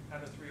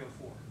out of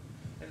 304,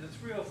 and the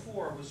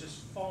 304 was just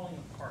falling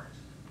apart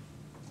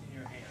in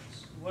your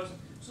hands. It was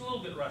a little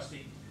bit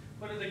rusty,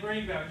 but at the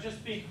grain value,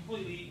 just being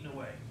completely eaten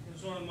away. It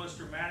was one of the most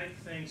dramatic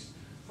things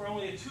for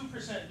only a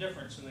 2%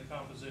 difference in the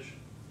composition.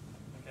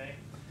 Okay?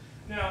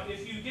 Now,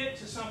 if you get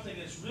to something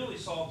that's really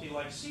salty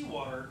like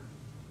seawater,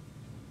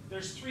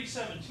 there's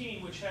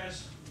 317, which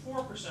has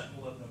 4%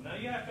 molybdenum. Now,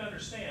 you have to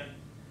understand,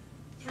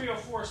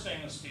 304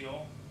 stainless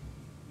steel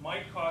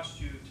might cost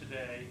you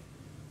today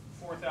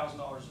 $4,000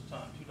 a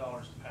ton, $2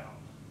 a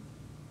pound.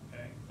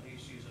 Okay, I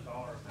used to use $1 a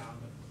pound,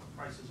 but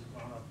prices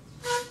have gone up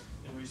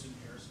in recent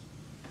years.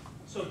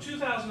 So $2,000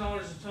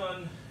 a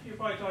ton, you're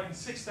probably talking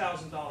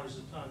 $6,000 a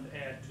ton to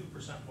add 2%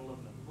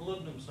 molybdenum.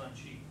 Molybdenum's not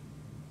cheap.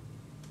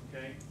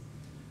 Okay,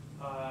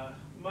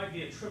 might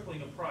be a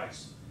tripling of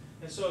price.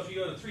 And so if you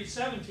go to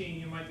 317,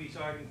 you might be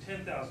talking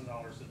 $10,000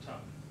 a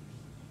ton.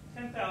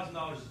 $10,000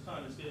 a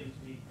ton is getting to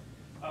be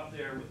up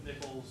there with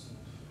nickels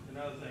and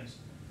other things.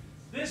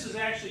 This is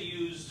actually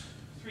used,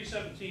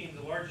 317,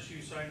 the largest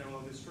use I know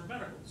of is for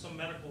medical, some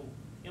medical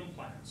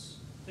implants,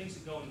 things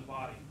that go in the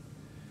body.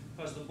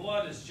 Because the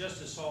blood is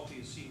just as salty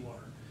as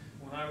seawater.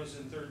 When I was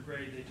in 3rd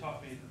grade, they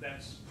taught me that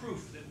that's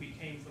proof that we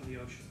came from the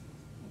ocean.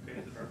 Okay,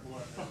 that our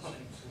blood has the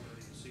same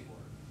salinity as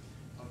seawater.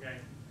 Okay?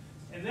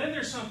 And then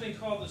there's something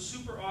called the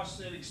super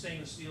austenitic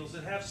stainless steels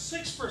that have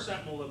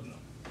 6% molybdenum.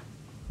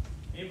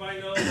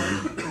 Anybody know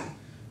what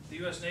the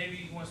U.S.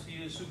 Navy wants to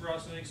use super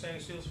austenitic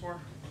stainless steels for?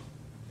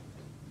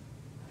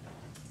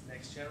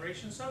 Next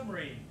generation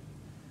submarine.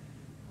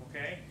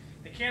 Okay?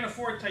 They can't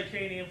afford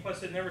titanium, plus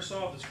they never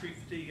solved this creep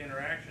fatigue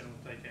interaction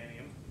with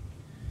titanium.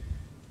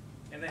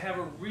 And they have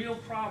a real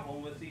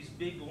problem with these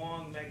big,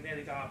 long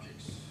magnetic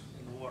objects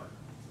in the water.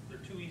 They're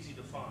too easy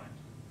to find.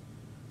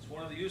 It's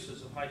one of the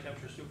uses of high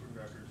temperature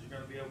superconductors. You're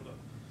going to be able to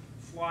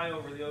fly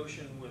over the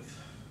ocean with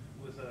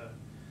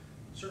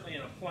certainly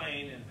in a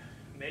plane, and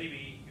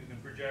maybe you can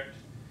project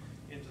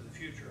into the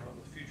future.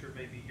 Although the future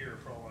may be here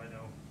for all I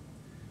know.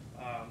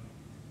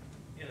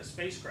 In a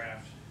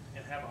spacecraft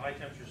and have a high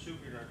temperature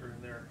superconductor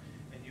in there,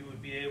 and you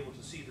would be able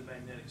to see the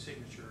magnetic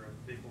signature of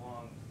a big,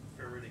 long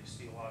ferritic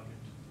steel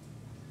object.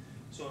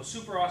 So a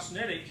super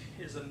austenitic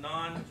is a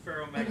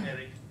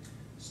non-ferromagnetic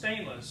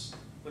stainless,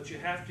 but you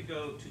have to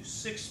go to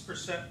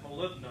 6%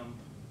 molybdenum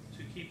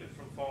to keep it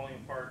from falling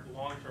apart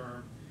long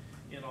term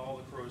in all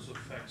the corrosive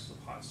effects of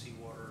hot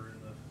seawater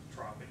in the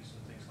tropics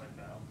and things like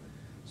that.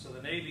 So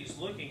the Navy's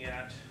looking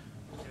at,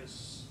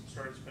 has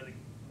started spending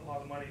a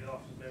lot of money in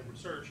Office of Naval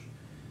Research,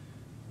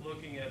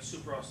 looking at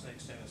super austenitic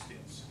stainless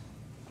steels,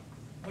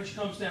 which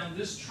comes down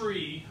this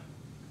tree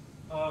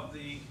of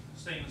the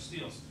stainless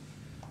steels.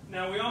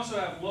 Now we also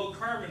have low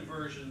carbon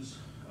versions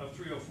of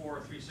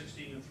 304,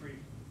 316, and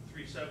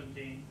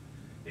 317.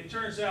 It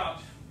turns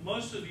out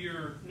most of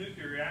your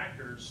nuclear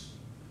reactors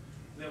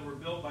that were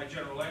built by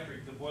General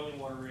Electric, the boiling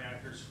water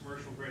reactors,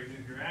 commercial grade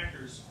nuclear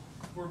reactors,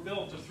 were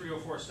built of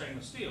 304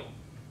 stainless steel.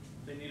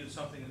 They needed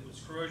something that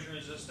was corrosion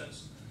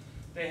resistant.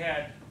 They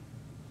had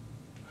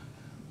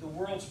the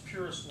world's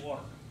purest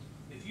water.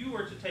 If you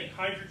were to take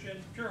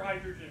hydrogen, pure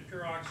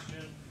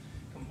oxygen,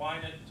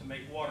 combine it to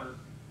make water,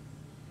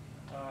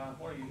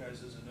 one of you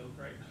guys is a nuke,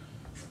 right?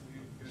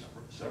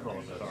 Several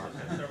of us are.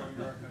 Several of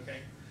you are, okay.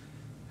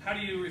 How do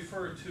you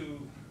refer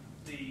to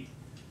the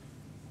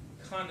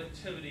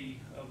conductivity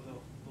of the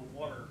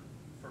water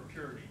for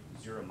purity?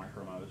 0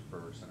 micromoles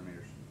per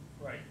centimeters.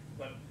 Right,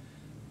 but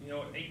you know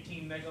what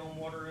 18 megohm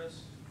water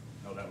is?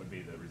 No, that would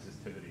be the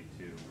resistivity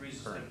to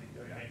current.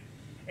 Okay.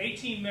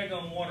 18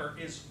 megohm water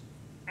is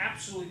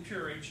absolutely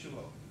pure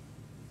H2O.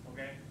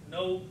 Okay,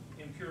 no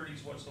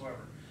impurities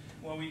whatsoever.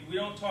 When we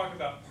don't talk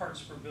about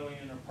parts per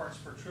billion or parts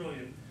per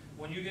trillion.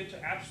 When you get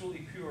to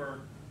absolutely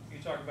pure, you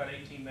talk about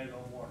 18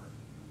 megohm water.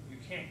 You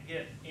can't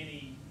get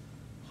any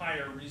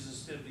higher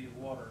resistivity of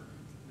water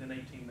than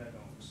 18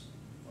 megohms.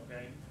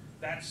 Okay,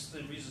 that's the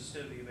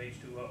resistivity of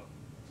H2O.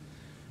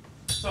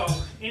 So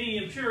any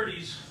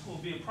impurities will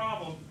be a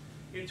problem.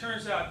 It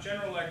turns out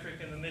General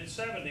Electric in the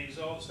mid-70s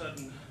all of a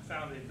sudden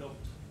found they built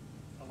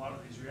a lot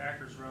of these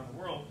reactors around the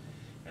world,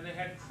 and they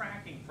had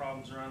cracking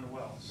problems around the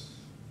wells.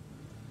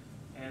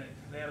 And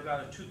they had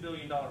about a $2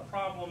 billion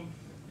problem,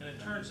 and it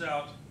turns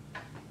out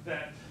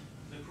that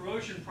the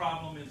corrosion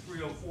problem in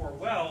 304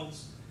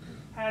 wells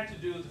had to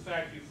do with the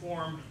fact you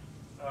formed,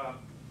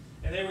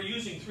 and they were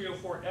using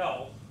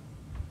 304L,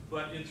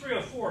 but in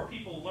 304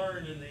 people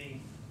learned in the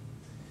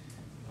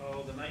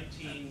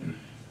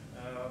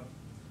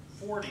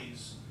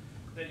 1940s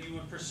that you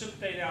would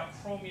precipitate out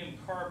chromium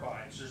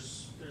carbides.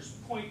 There's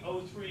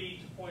 0.03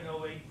 to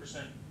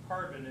 0.08%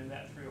 carbon in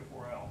that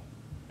 304L,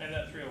 and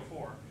that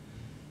 304.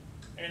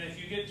 And if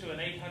you get to an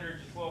 800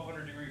 to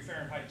 1200 degree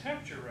Fahrenheit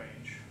temperature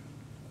range,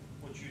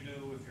 which you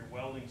do if you're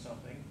welding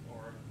something,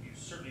 or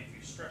certainly if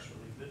you stress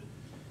relieve it,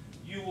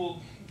 you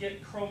will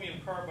get chromium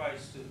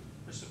carbides to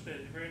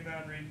precipitate at the grain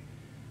boundary.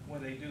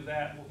 When they do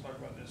that, we'll talk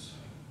about this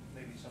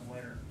maybe some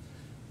later,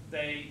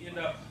 they end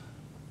up,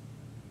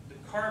 the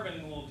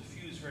carbon will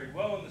diffuse very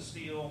well in the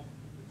steel,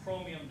 the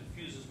chromium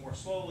diffuses more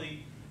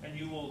slowly, and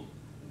you will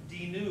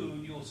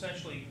denude, you'll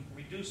essentially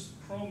reduce the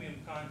chromium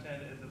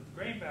content at the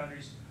grain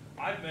boundaries.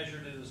 I've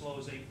measured it as low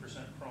as 8%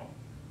 chrome,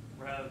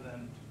 rather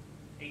than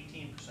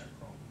 18%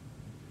 chrome.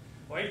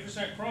 Well,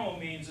 8% chrome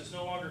means it's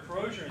no longer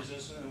corrosion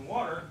resistant in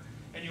water,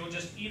 and you'll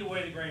just eat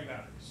away the grain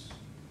boundaries.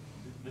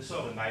 This is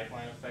the knife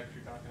line effect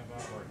you're talking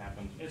about, where it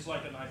happens? It's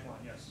like a knife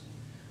line, yes.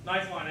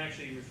 Knife line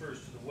actually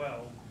refers to the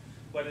weld,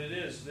 but it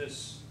is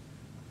this,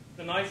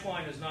 the knife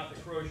line is not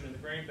the corrosion in the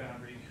grain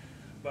boundary,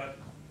 but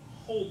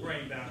whole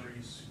grain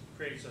boundaries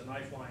creates a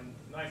knife line.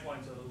 Knife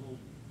line's a little,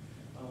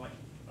 like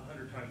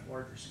 100 times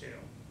larger scale.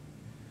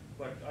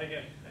 But I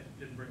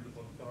didn't bring the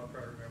book, but I'll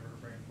try to remember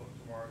to bring the book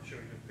tomorrow and show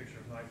you a picture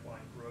of knife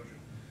line corrosion.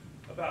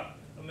 About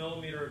a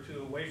millimeter or two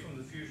away from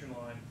the fusion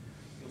line,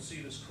 you'll see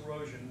this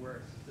corrosion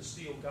where the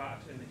steel got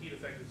in the heat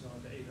affected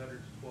zone to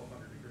 800 to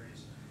 1200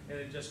 degrees. And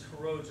it just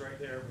corrodes right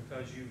there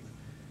because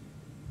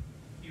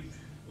you've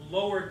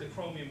lowered the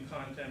chromium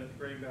content of the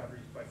grain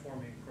boundaries by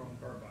forming chrome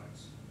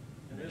carbides.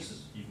 And this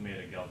is... You've made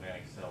a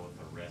galvanic cell with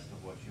the rest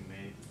of what you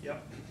made?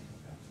 Yep.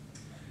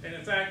 And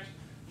in fact,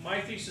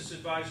 my thesis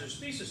advisor's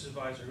thesis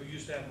advisor, who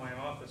used to have my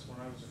office when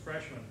I was a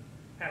freshman,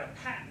 had a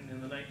patent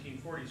in the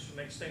 1940s to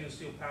make stainless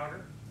steel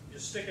powder.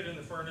 Just stick it in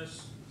the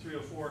furnace,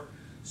 304,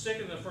 stick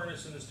it in the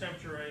furnace in this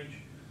temperature range,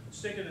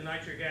 stick it in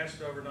nitric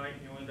acid overnight,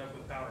 and you'll end up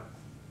with powder.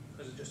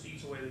 Because it just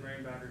eats away the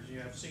grain boundaries, and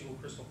you have single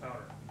crystal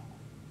powder.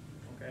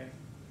 Okay?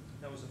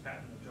 That was a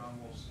patent of John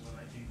Wolf's in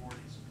the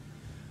 1940s.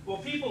 Well,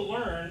 people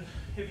learned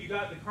if you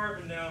got the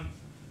carbon down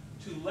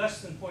to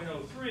less than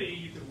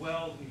 0.03, you could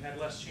weld and you had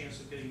less chance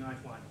of getting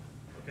knife line.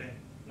 Okay?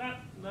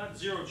 Not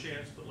zero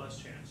chance, but less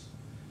chance.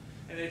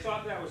 And they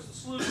thought that was the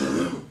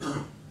solution.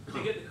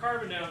 To get the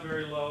carbon down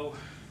very low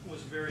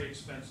was very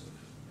expensive.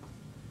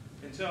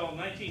 Until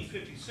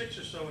 1956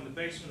 or so, in the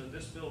basement of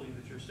this building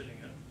that you're sitting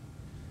in,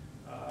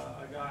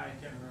 a guy,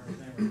 I can't remember his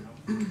name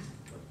right now,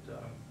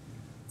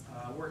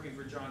 but working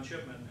for John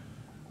Chipman,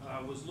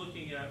 was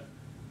looking at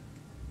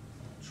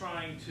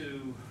trying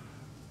to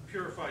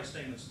purify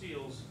stainless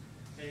steels,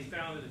 and he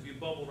found that if you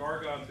bubbled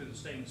argon through the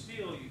stainless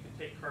steel, you could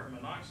take carbon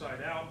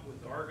monoxide out with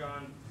the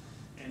argon,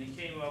 and he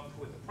came up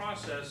with a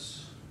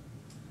process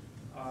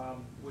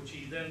which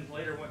he then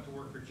later went to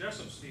work for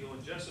Jessup Steel,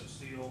 and Jessup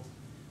Steel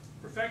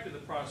perfected the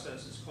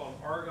process. It's called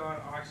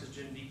argon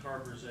oxygen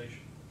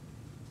decarburization,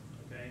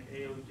 okay,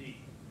 AOD.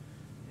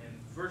 And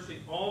virtually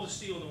all the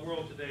steel in the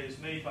world today is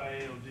made by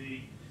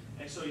AOD,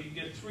 and so you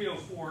get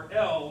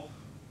 304L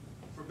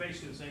for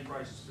basically the same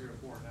price as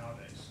 304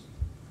 nowadays,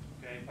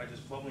 okay, by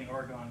just bubbling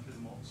argon through the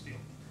molten steel,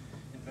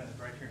 invented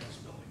right here in this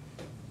building,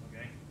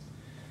 okay.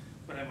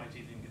 But MIT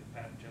didn't get the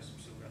patent, Jessup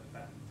Steel got the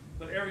patent.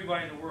 But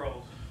everybody in the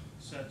world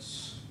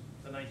since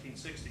the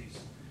 1960s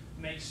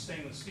makes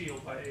stainless steel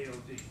by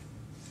AOD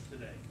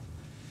today.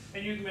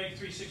 And you can make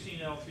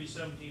 316L,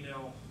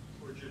 317L,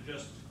 which are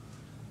just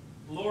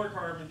lower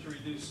carbon to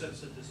reduce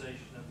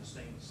sensitization of the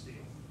stainless steel.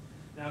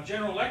 Now,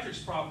 General Electric's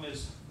problem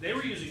is they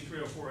were using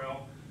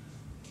 304L,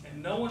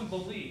 and no one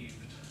believed.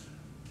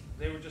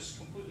 They were just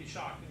completely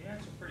shocked. And you had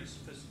some pretty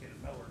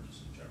sophisticated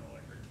metallurgists at General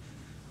Electric.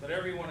 But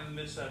everyone in the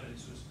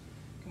mid-70s was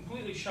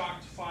completely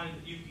shocked to find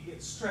that you could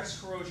get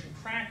stress corrosion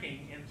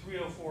cracking in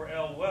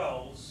 304L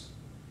wells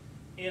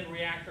in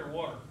reactor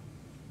water.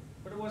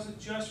 But it wasn't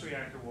just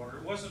reactor water.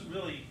 It wasn't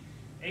really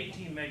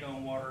 18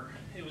 megohm water.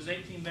 It was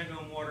 18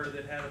 megohm water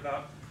that had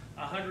about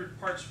 100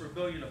 parts per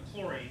billion of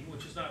chlorine,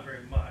 which is not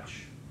very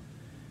much.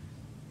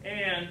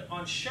 And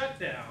on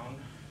shutdown,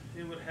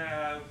 it would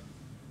have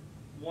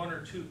 1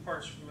 or 2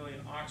 parts per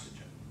million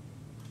oxygen.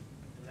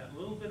 And that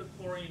little bit of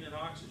chlorine and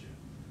oxygen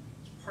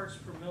is parts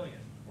per million,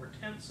 or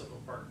tenths of a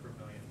part per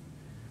million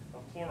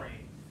of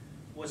chlorine,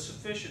 was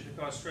sufficient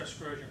to cause stress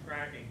corrosion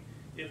cracking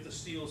if the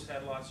steels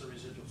had lots of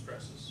residual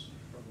stresses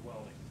from the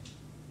welding.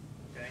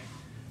 Okay?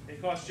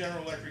 It cost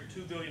General Electric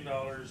 $2 billion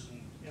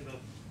in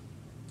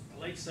the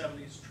late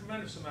 70s,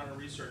 tremendous amount of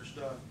research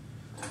done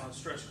on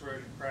stress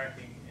corrosion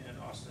cracking and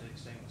austenitic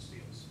stainless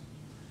steels.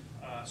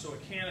 So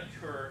it can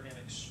occur in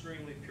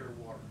extremely pure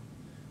water.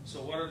 So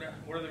what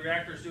do the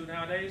reactors do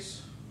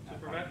nowadays to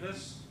prevent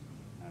this?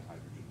 Add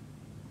hydrogen.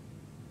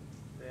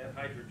 They add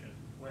hydrogen.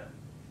 When?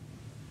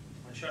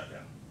 On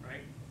shutdown,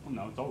 right? Well,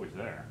 no, it's always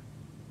there.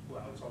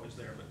 Well, it's always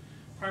there, but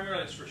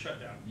primarily it's for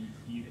shutdown.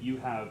 You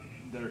have,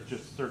 there's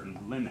just certain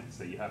limits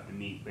that you have to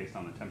meet based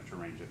on the temperature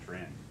range that you're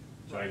in.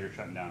 So Right. as you're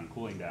shutting down and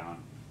cooling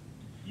down,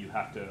 you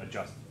have to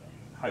adjust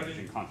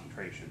hydrogen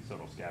concentration so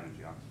it'll scavenge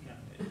the oxygen.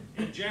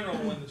 Yeah. In general,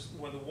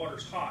 when the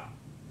water's hot,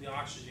 the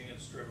oxygen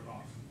gets driven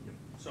off. Yep.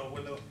 So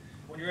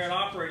when you're at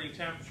operating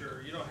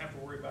temperature, you don't have to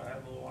worry about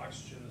having a little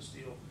oxygen in the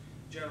steel.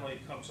 Generally,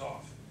 it comes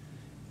off.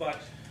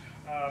 But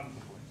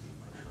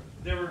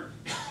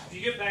if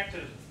you get back to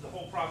the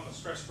whole problem of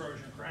stress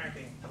corrosion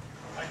cracking,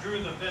 I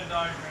drew the Venn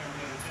diagram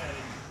the other day.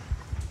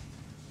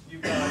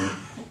 You've got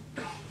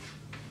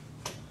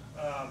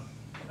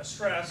a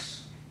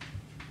stress,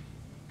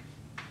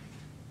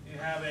 you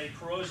have a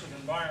corrosive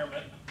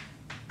environment,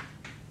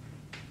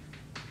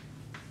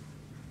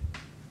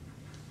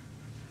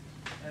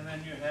 and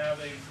then you have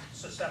a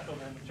susceptible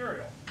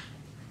material.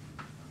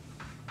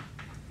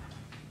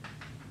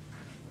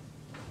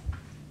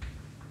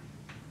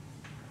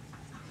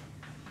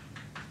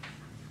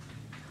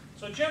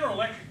 So General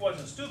Electric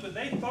wasn't stupid.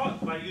 They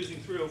thought by using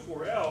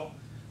 304L,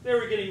 they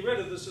were getting rid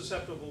of the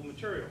susceptible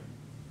material.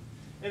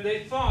 And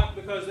they thought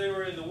because they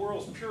were in the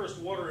world's purest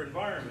water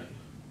environment,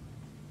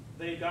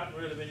 they had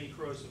gotten rid of any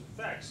corrosive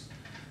effects.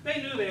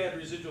 They knew they had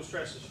residual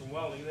stresses from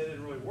welding. They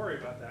didn't really worry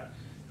about that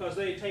because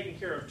they had taken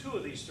care of 2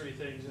 of these 3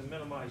 things and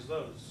minimized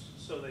those,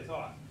 so they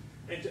thought.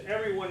 And to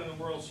everyone in the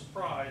world's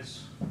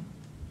surprise,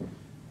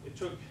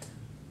 took,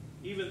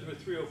 even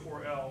with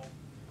 304L,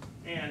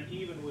 and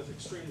even with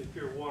extremely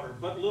pure water,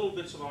 but little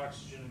bits of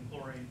oxygen and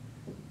chlorine,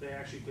 they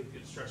actually could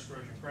get stress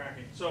corrosion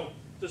cracking. So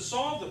to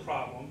solve the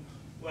problem,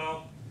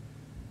 well,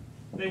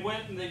 they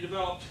went and they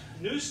developed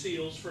new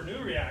steels for new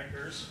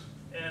reactors,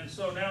 and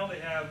so now they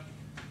have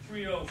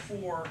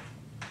 304LN,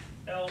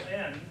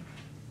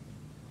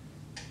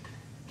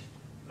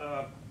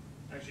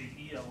 actually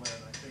ELN,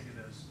 I think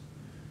it is.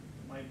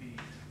 It might be,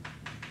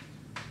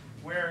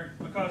 where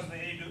because of the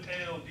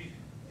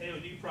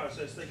AOD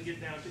process, they can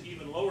get down to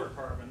even lower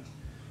carbon.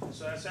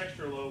 So that's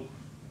extra low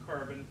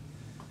carbon.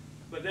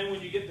 But then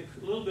when you get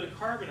the little bit of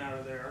carbon out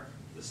of there,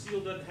 the steel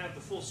doesn't have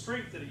the full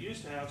strength that it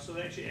used to have, so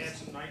they actually add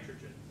some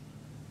nitrogen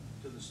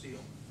to the steel.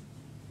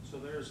 So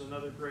there's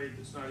another grade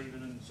that's not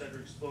even in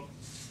Cedric's book.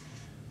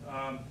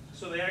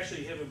 So they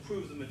actually have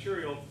improved the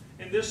material.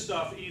 And this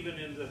stuff, even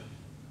in the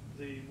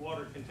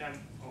water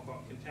I'll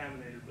call it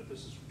contaminated, but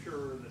this is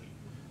purer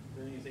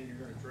than anything you're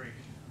going to drink,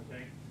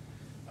 okay?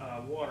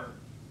 Water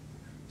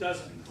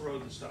doesn't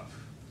corrode the stuff.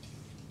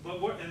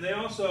 But and they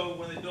also,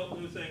 when they built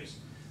new things,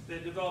 they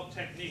developed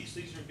techniques.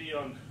 These would be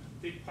on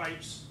big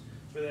pipes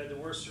where they had the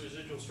worst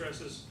residual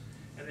stresses,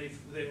 and they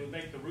would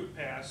make the root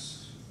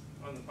pass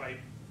on the pipe,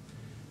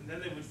 and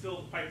then they would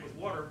fill the pipe with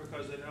water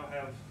because they now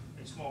have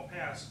a small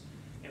pass,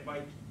 and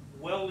by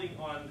welding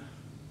on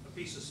a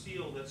piece of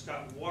steel that's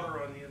got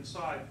water on the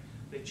inside,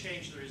 they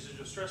change the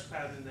residual stress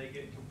pattern, and they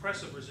get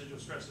compressive residual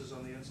stresses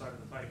on the inside of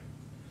the pipe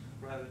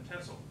rather than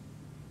tensile.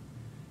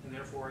 And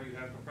therefore you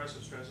have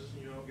compressive stresses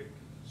and you don't get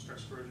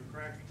stress corrosion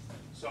cracking.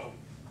 So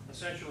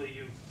essentially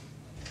if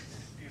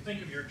you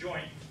think of your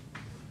joint,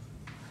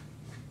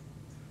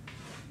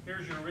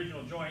 here's your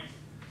original joint,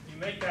 you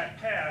make that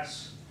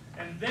pass,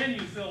 and then you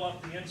fill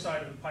up the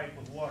inside of the pipe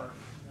with water.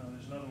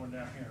 There's another one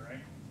down here,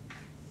 right?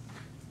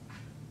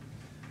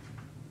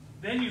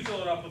 Then you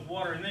fill it up with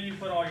water, and then you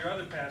put all your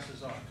other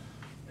passes on.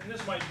 And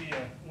this might be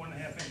a 1.5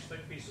 inch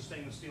thick piece of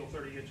stainless steel,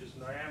 30 inches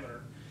in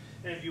diameter.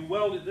 And if you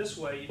weld it this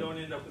way, you don't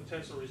end up with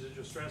tensile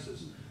residual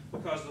stresses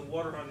because the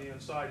water on the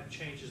inside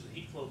changes the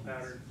heat flow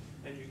pattern,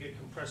 and you get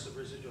compressive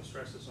residual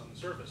stresses on the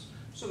surface.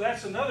 So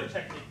that's another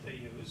technique they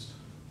used.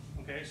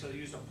 Okay, so they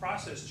used a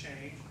process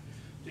change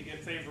to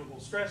get favorable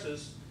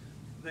stresses.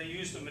 They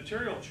used a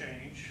material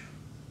change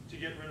to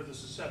get rid of the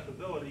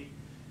susceptibility.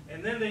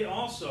 And then they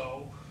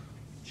also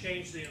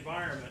changed the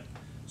environment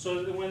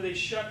so that when they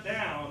shut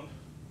down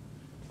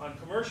on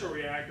commercial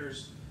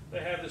reactors, they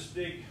have this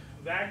big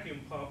vacuum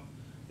pump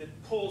that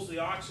pulls the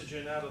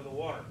oxygen out of the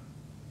water.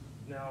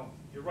 Now,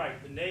 you're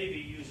right, the Navy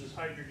uses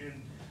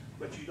hydrogen,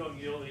 but you don't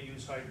really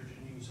use hydrogen,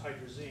 you use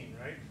hydrazine,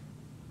 right?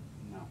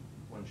 No.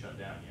 When shut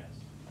down, yes.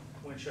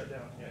 When shut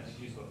down, yes.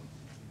 Use both.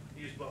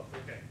 Use both,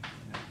 okay.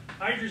 Yeah.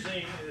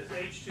 Hydrazine is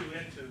H2N2,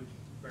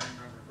 if I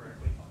remember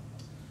correctly.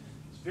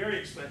 It's very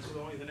expensive,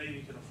 only the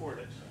Navy can afford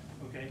it,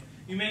 okay?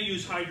 You may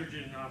use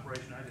hydrogen in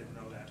operation, I didn't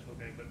know that,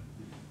 okay, but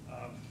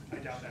I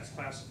doubt that's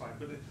classified.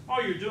 But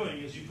all you're doing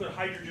is you put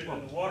hydrogen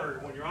in the water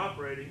when you're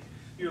operating,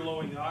 you're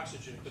lowering the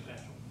oxygen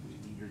potential.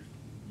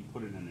 You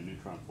put it in a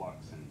neutron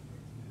flux and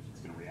it's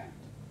going to react.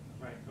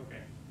 Right,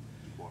 okay.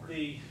 Water.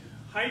 The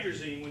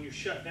hydrazine, when you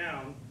shut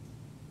down,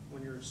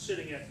 when you're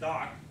sitting at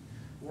dock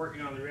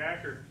working on the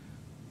reactor,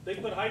 they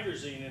put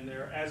hydrazine in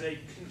there as a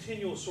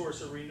continual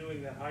source of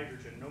renewing that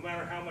hydrogen. No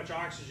matter how much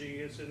oxygen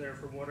gets in there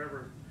from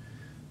whatever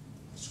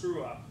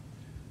screw up,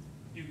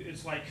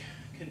 it's like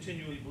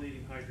continually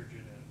bleeding hydrogen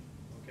in,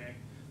 okay?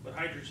 But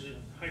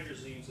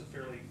hydrazine's a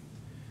very,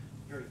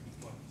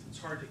 well, it's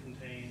hard to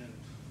contain, and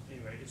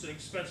anyway, it's an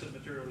expensive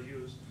material to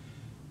use.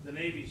 The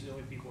Navy's the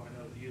only people I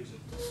know that use it.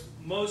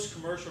 Most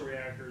commercial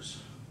reactors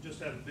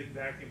just have a big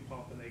vacuum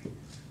pump, and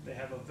they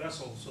have a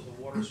vessel so the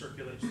water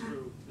circulates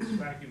through this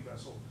vacuum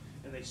vessel,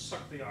 and they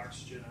suck the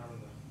oxygen out of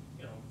the,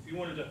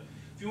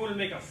 if you wanted to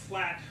make a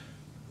flat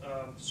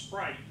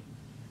Sprite,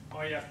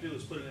 all you have to do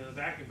is put it in a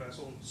vacuum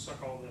vessel and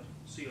suck all the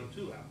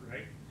CO2 out,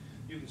 right?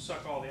 You can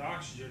suck all the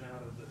oxygen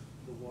out of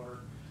the water.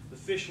 The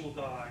fish will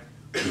die.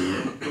 They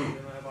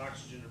don't have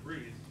oxygen to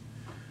breathe,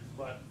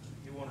 but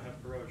you won't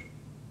have corrosion.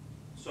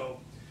 So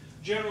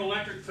General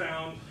Electric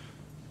found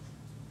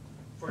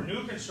for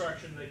new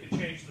construction, they could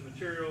change the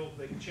material,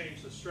 they could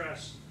change the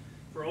stress.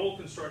 For old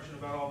construction,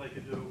 about all they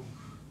could do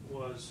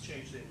was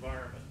change the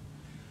environment.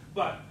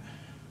 But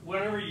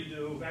whatever you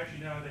do,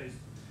 actually nowadays,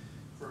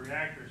 for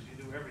reactors,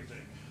 you do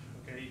everything.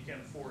 Okay, you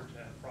can't afford to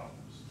have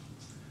problems.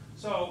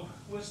 So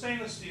with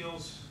stainless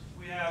steels,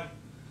 we have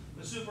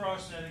the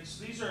superaustenics.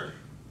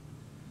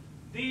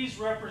 These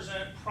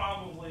represent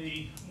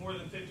probably more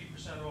than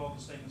 50% of all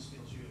the stainless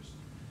steels used.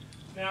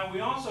 Now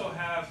we also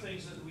have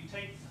things that we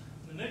take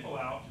the nickel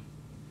out,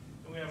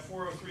 and we have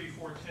 403,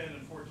 410,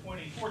 and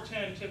 420.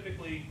 410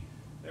 typically,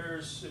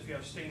 if you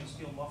have stainless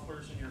steel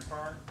mufflers in your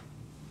car,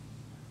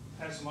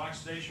 has some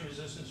oxidation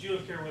resistance. You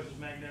don't care whether it's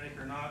magnetic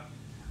or not.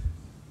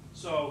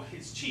 So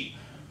it's cheap,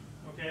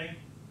 okay?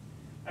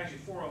 Actually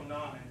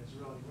 409 is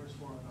really, where's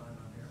 409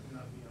 on here? It may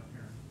not be on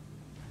here.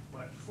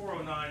 But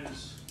 409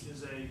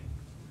 is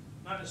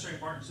not necessarily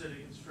Martin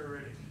City, it's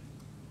ferritic.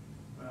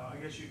 Well, I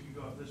guess you could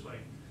go up this way.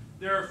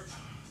 There are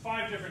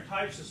 5 different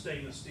types of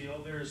stainless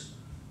steel. There's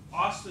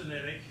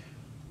austenitic,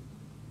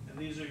 and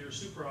these are your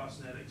super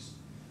austenitics.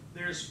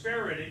 There's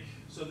ferritic,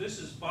 so this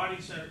is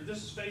body centered,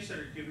 this is face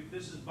centered cubic,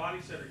 this is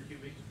body centered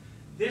cubic.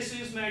 This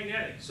is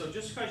magnetic, so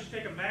just because you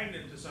take a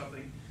magnet to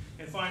something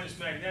and find it's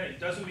magnetic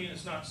doesn't mean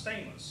it's not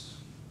stainless.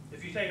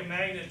 If you take a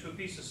magnet to a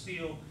piece of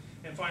steel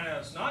and find out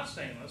it's not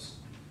stainless,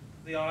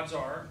 the odds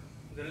are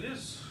that it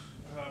is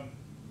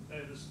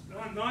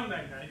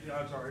non-magnetic, the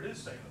odds are it is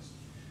stainless.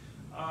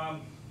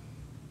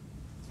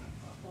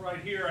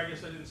 Right here, I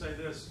guess I didn't say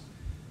this,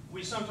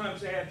 we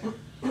sometimes add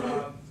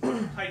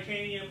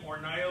titanium or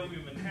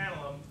niobium and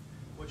tantalum,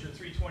 which are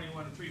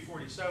 321 and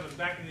 347.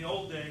 Back in the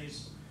old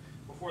days,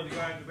 before the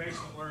guy in the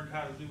basement learned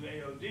how to do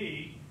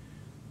AOD,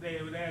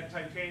 they would add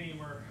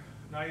titanium or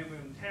niobium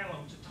and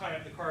tantalum to tie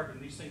up the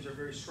carbon. These things are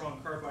very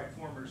strong carbide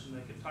formers, and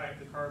they can tie up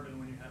the carbon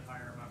when you have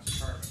higher amounts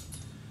of carbon.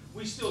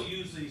 We still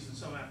use these in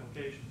some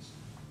applications.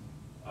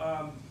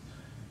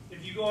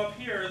 If you go up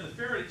here, the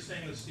ferritic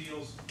stainless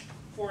steels,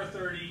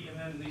 430, and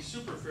then the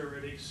super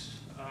ferritics,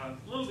 a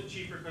little bit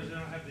cheaper because they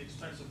don't have the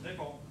expensive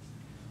nickel,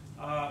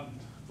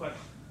 but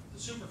the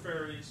super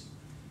ferritics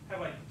have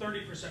like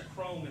 30%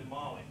 chrome and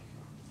moly.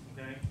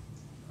 Okay,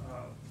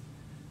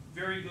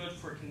 very good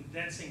for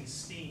condensing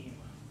steam.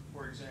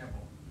 For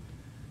example,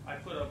 I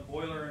put a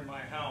boiler in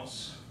my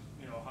house,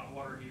 you know, a hot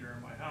water heater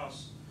in my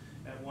house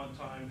at one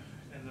time,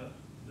 and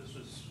this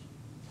was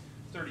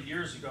 30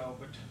 years ago,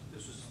 but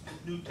this was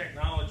new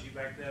technology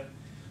back then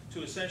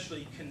to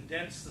essentially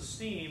condense the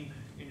steam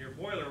in your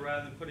boiler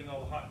rather than putting all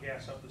the hot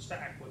gas up the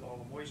stack with all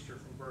the moisture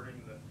from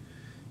burning the,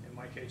 in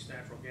my case,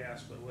 natural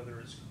gas, but whether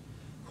it's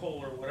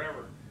coal or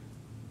whatever.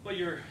 But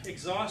you're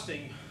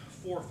exhausting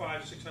 400,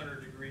 500,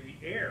 600 degree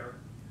air,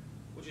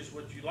 which is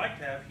what you like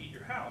to have heat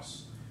your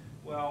house.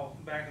 Well,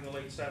 back in the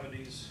late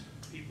 70s,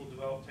 people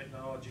developed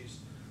technologies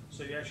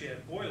so you actually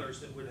had boilers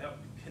that would help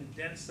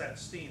condense that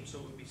steam, so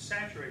it would be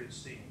saturated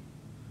steam.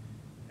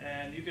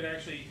 And you can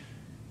actually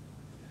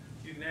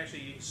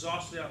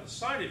exhaust it out the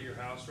side of your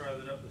house rather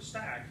than up the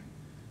stack,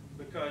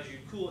 because you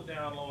cool it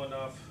down low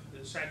enough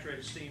that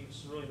saturated steam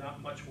is really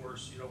not much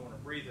worse. You don't want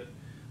to breathe it,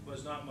 but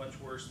it's not much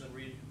worse than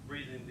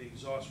breathing the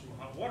exhaust from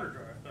a hot water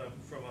dryer,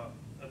 from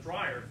a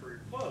dryer for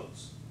your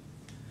clothes.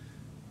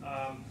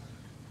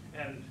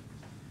 And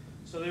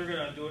so they were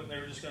going to do it, and they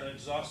were just going to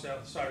exhaust it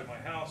out the side of my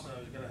house, and I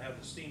was going to have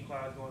the steam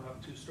cloud going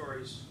up 2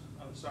 stories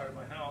on the side of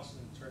my house,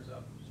 and it turns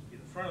out to be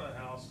the front of the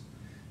house.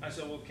 I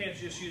said, well, can't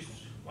you just use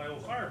my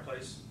old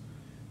fireplace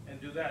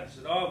and do that? He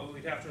said, oh, but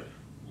we'd have to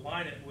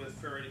line it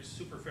with ferritic,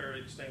 super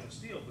ferritic stainless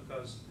steel,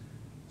 because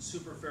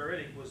super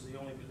ferritic was the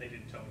only, they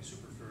didn't tell me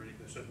super ferritic,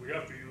 they said, we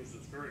have to use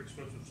this very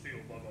expensive steel,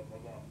 blah, blah, blah,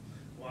 blah.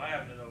 Well, I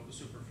happen to know the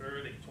super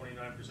ferritic,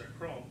 29%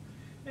 chrome,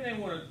 and they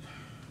wanted,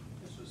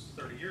 this was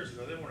 30 years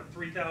ago, they wanted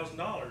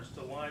 $3,000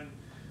 to line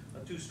a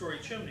 2-story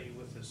chimney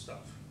with this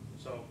stuff.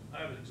 So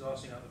I have it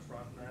exhausting out the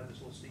front, and I have this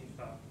little steam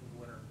spout in the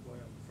winter going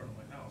up the front of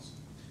my house.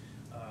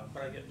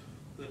 But I get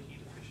good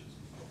heat efficiency.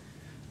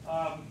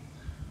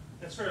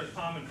 That's fairly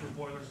common for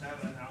boilers to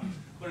have that now.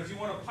 But if you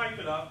want to pipe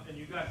it up and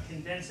you've got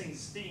condensing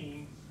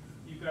steam,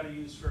 you've got to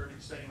use ferritic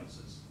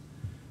stainlesses.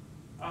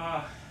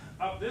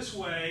 Up this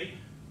way,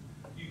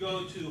 you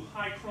go to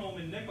high chrome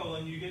and nickel,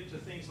 and you get to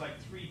things like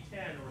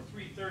 310 or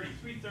 330.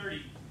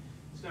 330,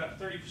 it's got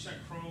 30%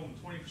 chrome,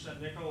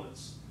 20% nickel.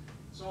 It's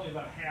only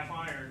about half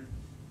iron,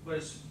 but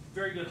it's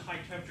very good high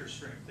temperature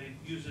strength. They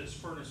use it as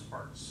furnace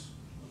parts,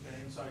 okay,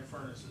 inside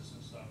furnaces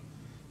and stuff.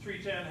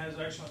 310 has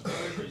excellent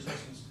corrosion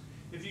resistance.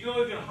 If you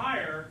go even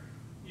higher,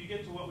 you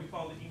get to what we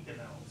call the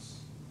Inconels,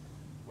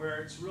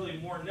 where it's really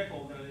more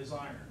nickel than it is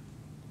iron.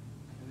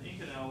 And the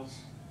Inconels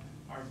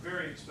are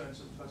very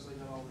expensive because they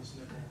got all this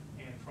nickel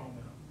and chrome in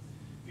them.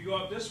 If you go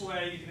up this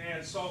way, you can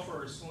add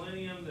sulfur or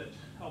selenium that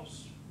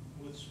helps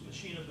with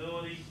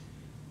machinability.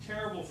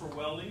 Terrible for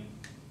welding,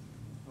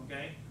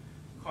 okay?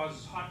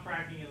 Causes hot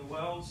cracking in the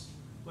welds,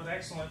 but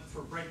excellent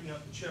for breaking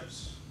up the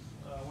chips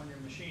when you're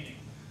machining.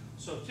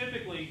 So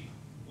typically,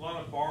 a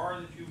lot of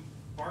bar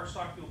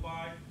stock you'll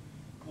buy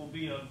will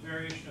be a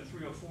variation of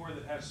 304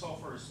 that has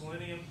sulfur or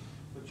selenium,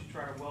 but you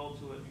try to weld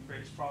to it and it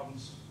creates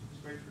problems.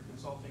 It's great for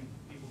consulting.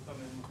 People come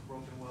in with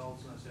broken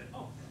welds, and I say,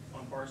 oh,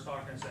 on bar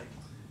stock, and I say,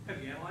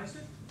 have you analyzed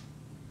it?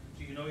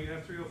 Do you know you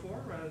have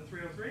 304 rather than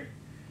 303?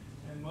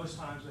 And most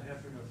times they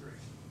have 303.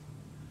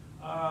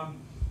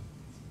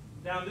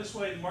 Down this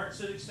way, the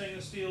martensitic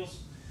stainless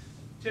steels,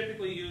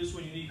 typically used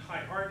when you need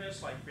high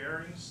hardness, like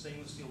bearings,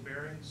 stainless steel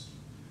bearings,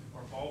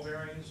 or ball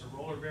bearings, or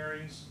roller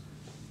bearings.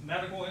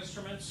 Medical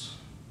instruments,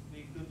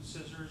 need good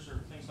scissors or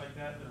things like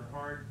that that are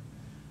hard.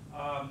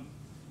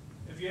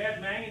 If you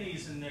add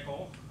manganese and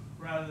nickel,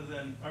 rather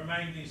than, or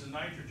manganese and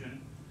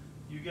nitrogen,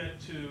 you get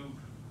to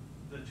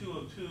the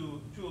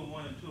 202,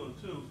 201, and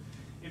 202.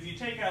 If you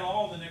take out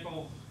all the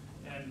nickel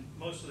and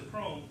most of the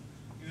chrome,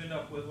 you end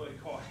up with what we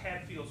call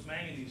Hadfield's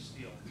manganese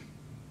steel.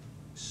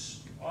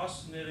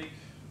 Austenitic,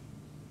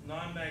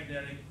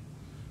 non-magnetic,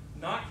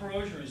 not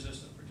corrosion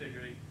resistant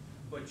particularly,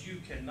 but you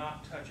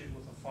cannot touch it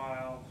with a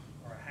file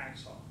or a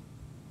hacksaw.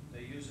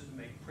 They use it to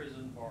make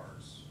prison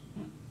bars.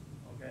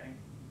 okay?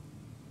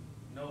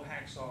 No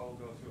hacksaw will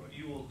go through it.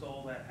 You will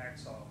dull that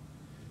hacksaw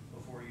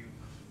before you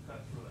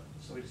cut through it.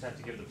 So we just have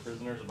to give the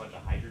prisoners a bunch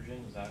of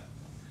hydrogen, is that?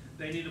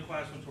 They need a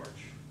plasma torch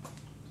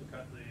to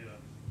cut the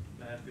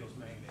Hadfield's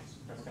manganese.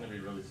 That's gonna be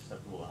really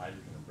susceptible to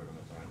hydrogen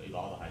improvements, aren't they?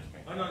 All the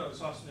hydrogen. Oh, no, it's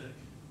austenitic.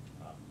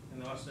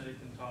 And the austenitic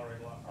can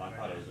tolerate a lot Oh, more. I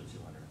thought it was a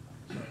 200.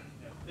 Sorry,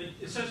 yeah.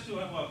 It says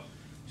 200, well,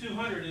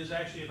 200 is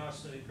actually an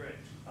austenitic grade.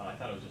 Oh, I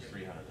thought it was just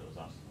 300 that was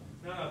awesome.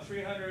 No,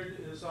 300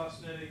 is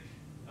austenitic.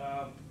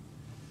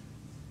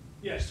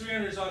 Yes,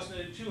 300 is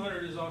austenitic,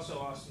 200 is also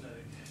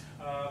austenitic.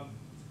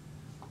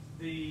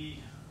 The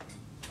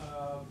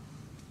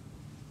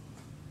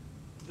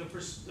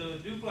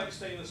duplex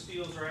stainless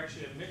steels are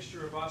actually a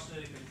mixture of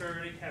austenitic and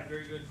ferritic, have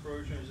very good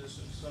corrosion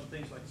resistance, some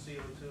things like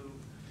CO2.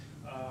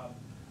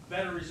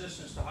 Better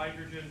resistance to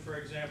hydrogen, for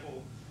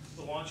example,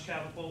 the launch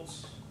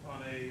catapults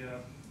on a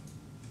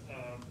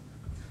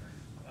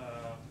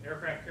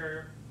aircraft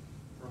carrier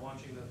for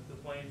launching the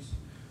planes.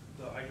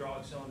 The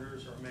hydraulic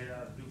cylinders are made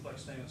out of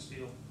duplex stainless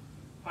steel.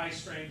 High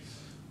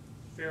strength,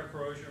 fair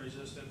corrosion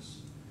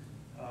resistance,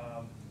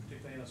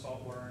 particularly in a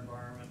saltwater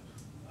environment.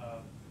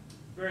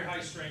 Very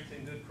high strength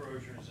and good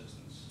corrosion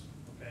resistance,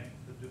 okay,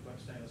 the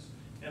duplex stainless.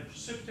 And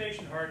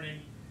precipitation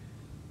hardening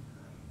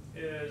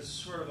is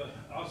sort of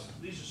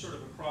these are sort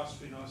of a cross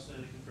between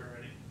austenitic and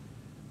ferritic.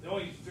 The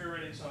only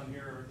ferritics on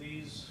here are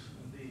these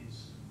and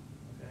these,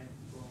 okay,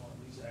 going on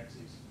these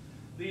axes.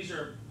 These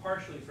are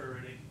partially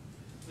ferritic.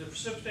 The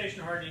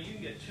precipitation hardening, you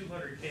can get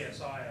 200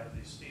 KSI out of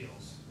these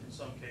steels in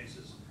some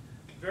cases.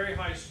 Very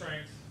high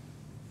strength,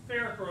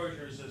 fair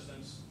corrosion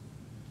resistance,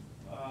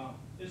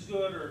 is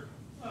good, or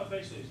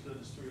basically as good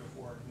as 3 or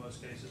 4 in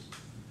most cases.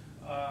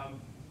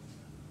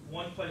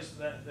 One place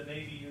that the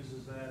Navy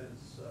uses that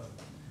is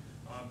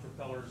on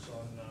propellers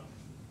on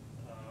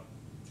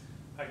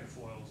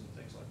hydrofoils and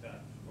things like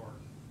that, or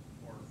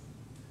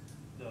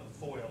the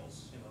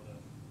foils, you know,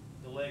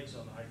 the legs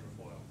on the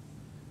hydrofoil,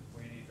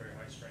 where you need very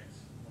high strength.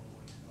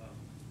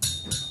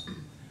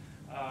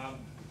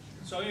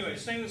 So anyway,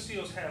 stainless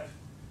steels have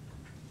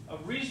a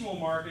reasonable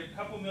market, a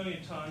couple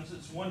million tons.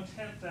 It's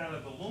 1/10 that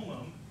of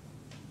aluminum.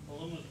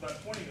 Aluminum is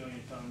about 20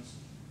 million tons.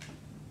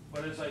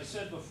 But as I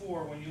said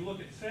before, when you look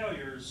at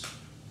failures,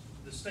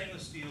 the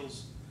stainless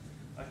steels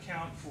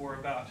account for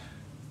about,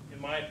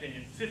 in my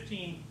opinion,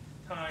 15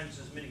 times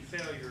as many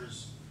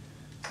failures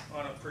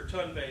on a per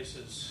ton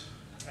basis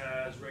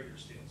as regular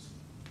steels,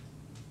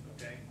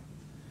 okay?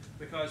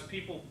 Because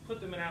people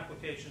put them in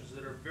applications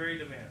that are very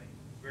demanding,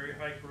 very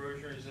high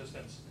corrosion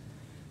resistance.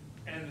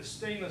 And the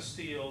stainless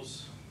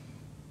steels,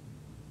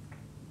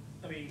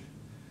 I mean,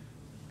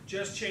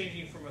 just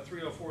changing from a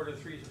 304 to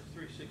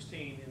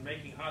 316 in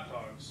making hot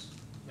dogs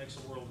makes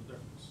a world of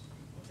difference,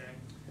 okay?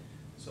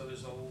 So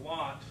there's a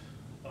lot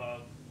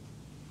of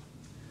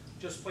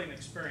just plain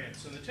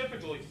experience. And the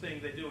typical thing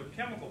they do at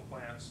chemical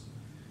plants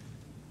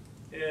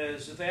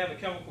is if they have a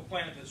chemical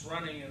plant that's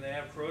running and they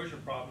have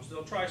corrosion problems,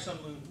 they'll try some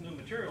new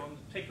material and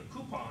take a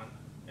coupon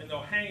and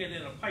they'll hang it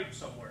in a pipe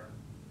somewhere,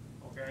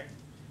 okay?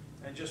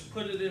 And just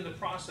put it in the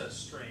process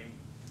stream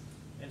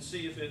and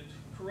see if it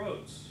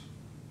corrodes.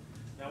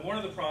 Now, one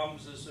of the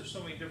problems is there's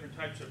so many different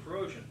types of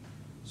corrosion.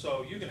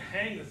 So you can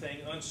hang the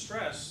thing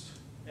unstressed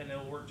and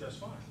it'll work just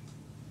fine.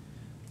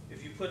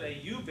 If you put a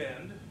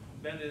U-bend,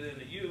 bend it in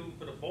a U,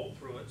 put a bolt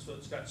through it so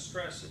it's got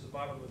stress at the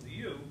bottom of the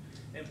U,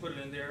 and put it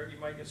in there, you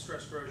might get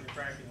stress corrosion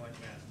cracking like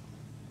that.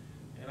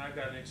 And I've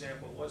got an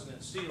example. It wasn't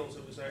in steels,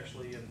 it was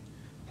actually in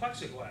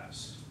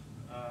plexiglass.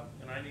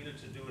 And I needed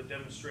to do a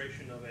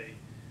demonstration of a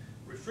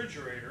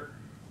refrigerator,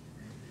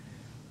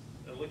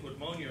 a liquid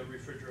ammonia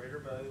refrigerator,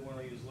 but I didn't want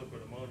to use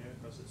liquid ammonia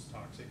because it's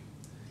toxic.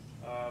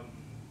 At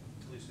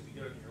least if you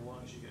get it in your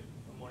lungs, you get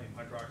ammonium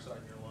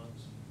hydroxide in your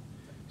lungs.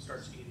 It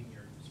starts eating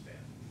your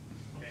span.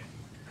 Okay.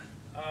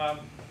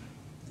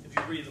 If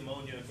you breathe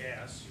ammonia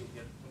gas, you'll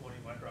get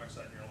ammonium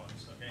hydroxide in your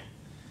lungs, okay?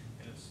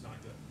 And it's not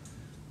good.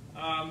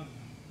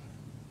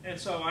 And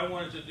so I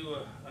wanted to do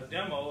a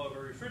demo of a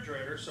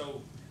refrigerator,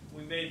 so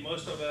we made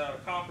most of it out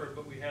of copper,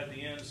 but we had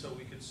the end so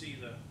we could see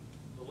the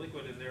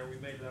liquid in there. We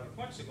made it out of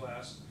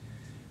plexiglass.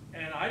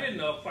 And I didn't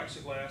know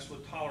plexiglass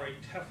would tolerate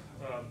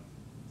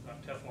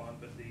not Teflon,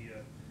 but the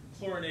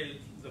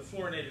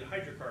fluorinated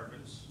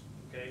hydrocarbons,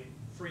 okay,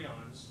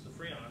 freons, the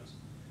freons,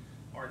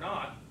 are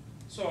not.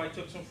 So I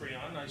took some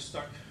freon and I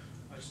stuck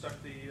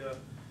the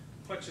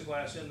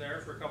plexiglass in there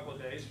for a couple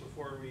of days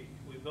before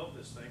we built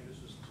this thing.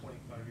 This was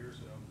 25 years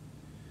ago.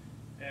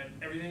 And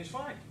everything's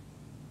fine.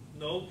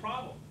 No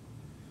problem.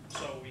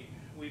 So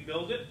we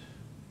build it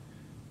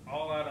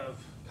all out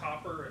of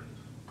copper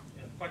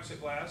and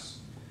plexiglass,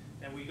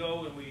 and we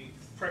go and we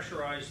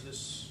pressurize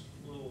this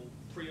little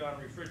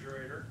freon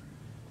refrigerator,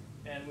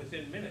 and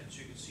within minutes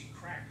you can see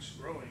cracks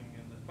growing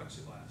in the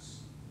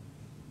plexiglass.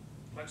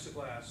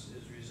 Plexiglass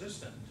is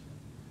resistant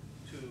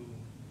to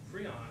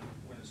freon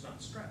when it's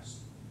not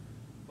stressed,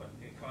 but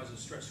it causes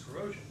stress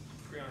corrosion.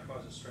 Freon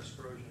causes stress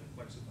corrosion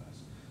in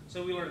plexiglass.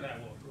 So we learned that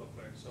real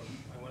quick. So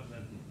I went and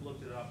then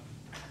looked it up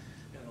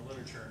in the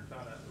literature and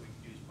found out that we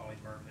could use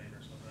polycarbonate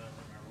or something. I don't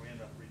remember. We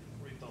ended up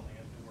rebuilding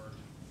it. It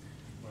worked.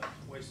 But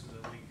wasted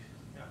a week.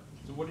 Yeah.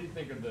 So what do you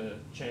think of the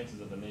chances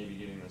of the Navy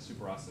getting the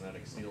super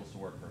austenitic steels to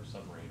work for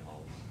submarine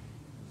hulls?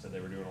 You said they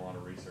were doing a lot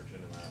of research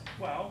into that.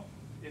 Well,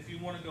 if you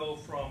want to go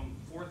from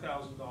 $4,000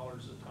 a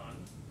ton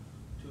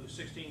to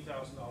 $16,000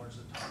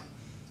 a ton,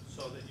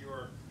 so that if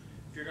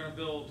you're going to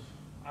build,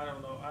 I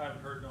don't know, I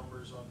haven't heard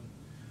numbers on,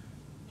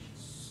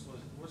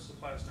 what's the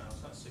class now?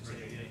 It's not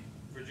 688.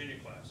 Virginia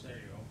class, there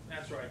you go.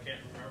 That's right, I can't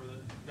remember.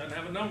 It doesn't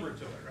have a number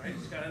to it, right?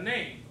 It's got a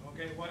name,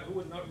 okay? Who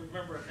would not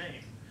remember a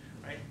name,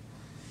 right?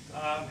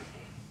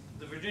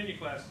 The Virginia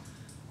class,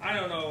 I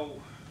don't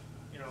know,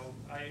 you know,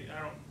 I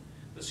don't,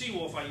 the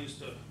Seawolf I used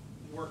to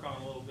work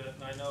on a little bit,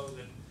 and I know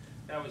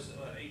that was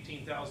an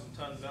 18,000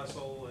 ton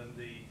vessel, and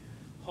the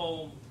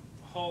whole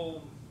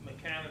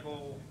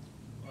mechanical,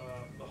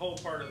 the whole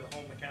part of the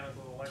whole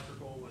mechanical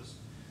electrical was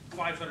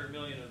 500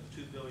 million of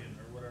the 2 billion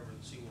or whatever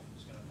the Seawolf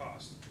was going to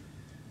cost.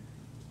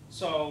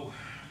 So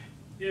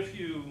if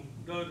you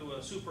go to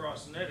a super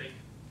austenitic,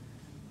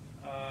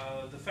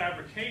 the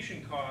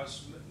fabrication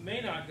costs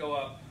may not go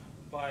up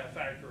by a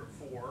factor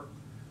of 4.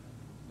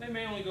 They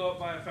may only go up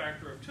by a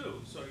factor of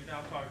 2. So you're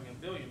now talking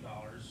 $1 billion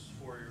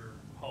for your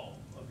hull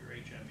of your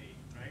HME,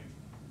 right?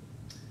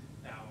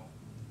 Now,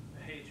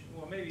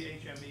 well, maybe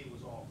HME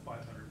was all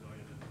 500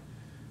 million, and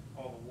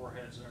all the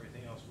warheads and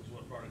everything else was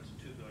what brought it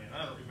to 2 billion.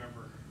 I don't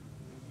remember.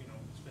 You know,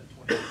 it's been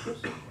 20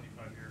 years,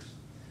 25 years.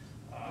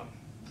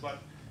 But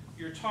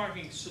you're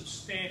talking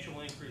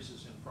substantial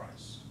increases in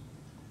price.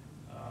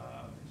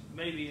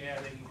 Maybe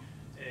adding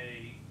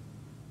a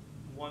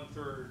 1/3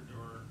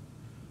 or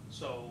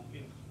so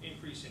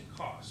increase in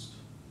cost.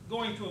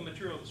 Going to a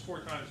material that's 4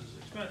 times as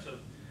expensive,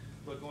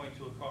 but going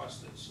to a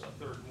cost that's a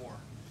third more.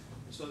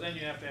 And so then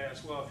you have to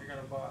ask, well, if you're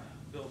going to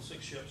build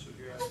 6 ships, would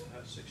you have to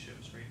have 6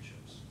 ships or 8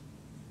 ships?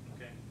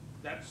 Okay,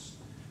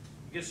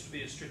 gets to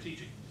be a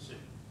strategic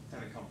decision.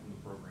 Kind of come from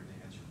the program,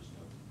 the answer is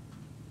no.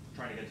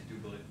 Trying to get to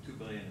 2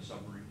 billion in a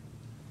submarine,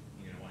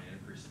 you're going to want to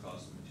increase the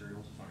cost of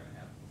materials. It's not going to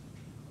happen.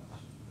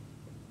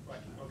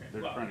 Right. Okay.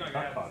 They're Well, trying to not cut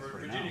gonna happen costs for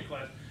right Virginia now.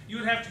 class. You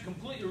would have to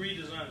completely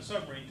redesign the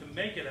submarine to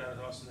make it out of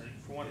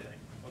austenitic, for one thing.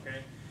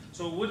 Okay.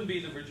 So it wouldn't be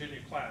the Virginia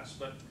class,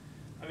 but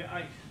I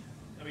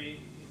mean,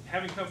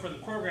 having come from the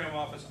program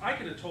office, I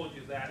could have told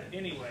you that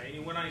anyway.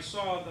 And when I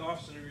saw the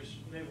Office of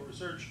Naval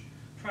Research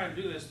trying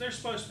to do this, they're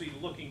supposed to be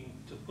looking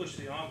to push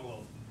the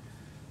envelope.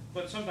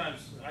 But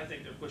sometimes I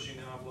think they're pushing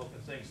the envelope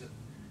in things that,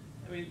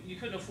 I mean, you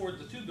couldn't afford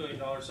the $2 billion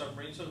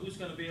submarine, so who's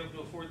going to be able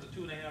to afford the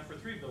 $2.5 or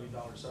 $3 billion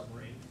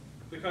submarine?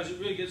 Because it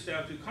really gets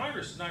down to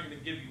Congress is not going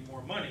to give you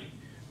more money.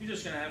 You're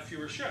just going to have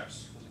fewer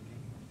ships.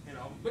 You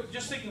know, but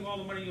just think of all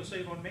the money you'll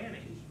save on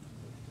manning.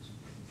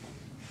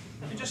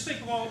 And just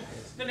think of all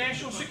the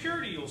national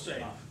security you'll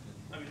save.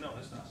 I mean, no,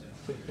 that's not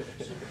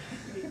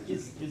it.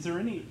 Is there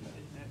any,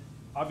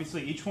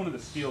 obviously each one of the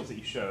steels that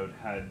you showed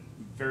had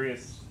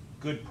various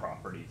good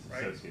properties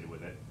associated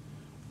with it.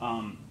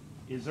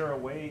 Is there a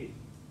way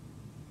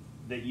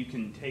that you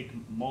can take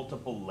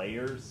multiple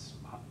layers,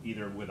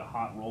 either with a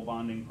hot roll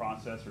bonding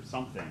process or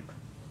something,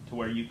 to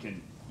where you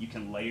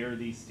can layer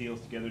these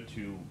steels together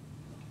to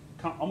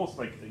almost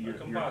like your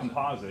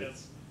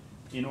composites,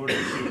 in order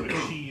to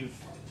achieve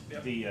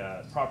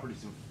the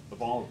properties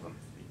of all of them?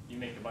 You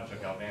make a bunch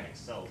of galvanic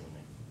cells and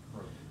they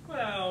corrode.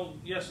 Well,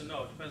 yes and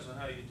no. It depends on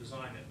how you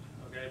design it.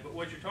 Okay, but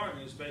what you're talking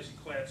is basic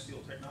clad steel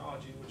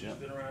technology, which has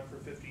been around for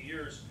 50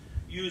 years,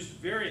 used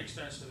very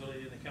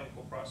extensively in the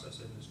chemical process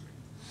industry.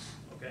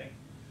 Okay,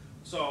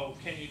 so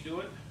can you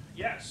do it?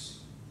 Yes.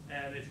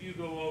 And if you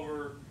go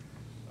over,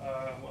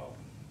 well,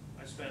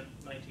 I spent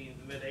the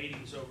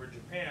mid-80s over in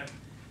Japan,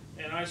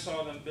 and I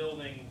saw them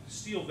building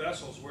steel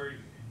vessels where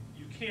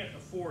you can't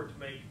afford to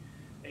make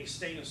a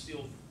stainless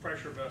steel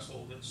pressure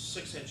vessel that's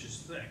 6 inches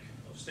thick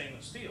of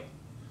stainless steel.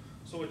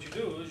 So what you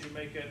do is you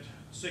make it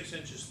 6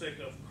 inches thick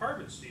of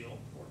carbon steel,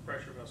 or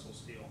pressure vessel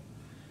steel,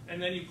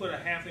 and then you put a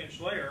 1/2 inch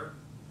layer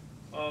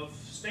of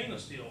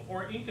stainless steel,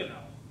 or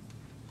Inconel.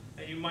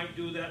 And you might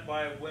do that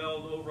by a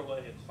weld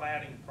overlay, a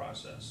cladding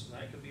process.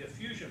 And that could be a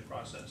fusion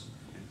process.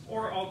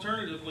 Or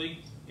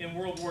alternatively, in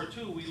World War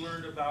II, we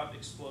learned about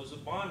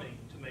explosive bonding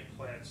to make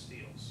clad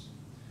steels.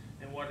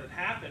 And what had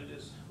happened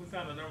is, we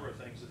found a number of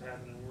things that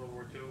happened in World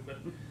War II, but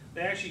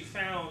they actually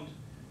found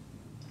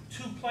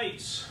 2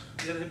 plates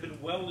that had been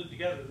welded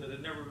together that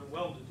had never been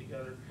welded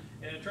together.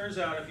 And it turns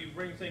out if you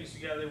bring things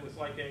together with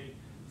like a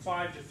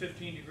 5 to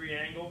 15 degree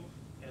angle,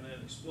 and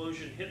an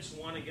explosion hits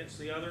one against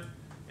the other,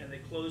 and they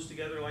close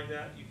together like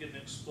that, you get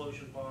an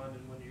explosion bond.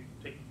 And when you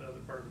take the other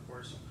part of the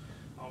course,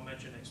 I'll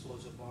mention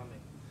explosive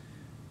bonding.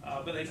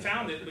 But they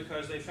found it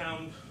because they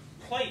found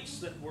plates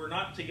that were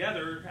not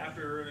together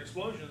after an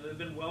explosion that had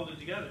been welded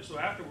together. So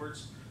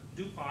afterwards,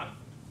 DuPont,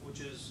 which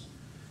is,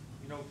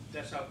 you know,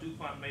 that's how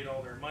DuPont made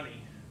all their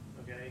money,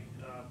 okay,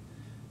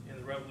 in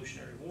the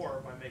Revolutionary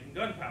War, by making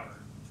gunpowder,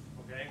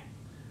 okay.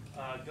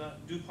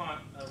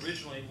 DuPont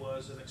originally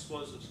was an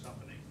explosives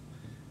company.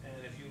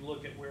 And if you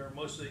look at where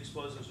most of the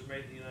explosives are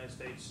made in the United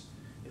States,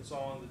 it's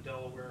all in the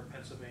Delaware,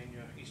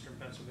 Pennsylvania, eastern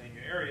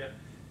Pennsylvania area.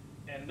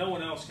 And no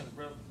one else can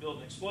build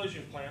an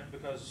explosion plant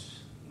because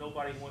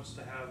nobody wants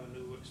to have a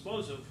new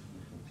explosive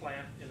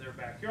plant in their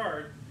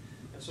backyard,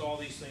 and so all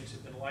these things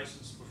have been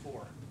licensed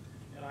before.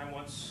 And I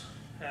once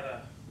had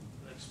an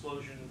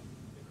explosion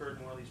occurred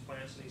in one of these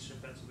plants in eastern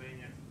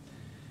Pennsylvania,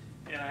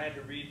 and I had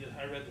to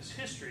I read this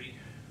history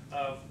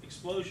of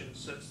explosions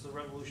since the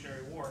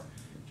Revolutionary War.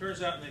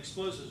 Turns out in the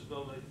explosives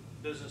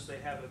business, they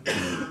have a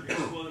major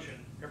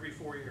explosion every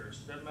 4 years.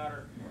 Doesn't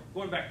matter,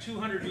 going back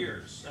 200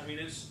 years. I mean,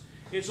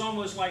 it's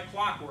almost like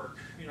clockwork.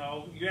 You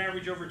know, you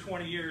average over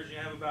 20 years, you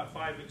have about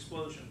 5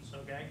 explosions.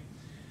 Okay,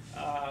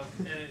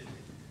 and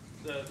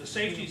the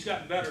safety's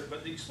gotten better,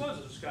 but the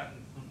explosives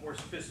gotten more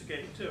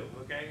sophisticated too.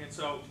 Okay, and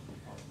so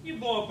you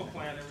blow up a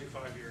plant every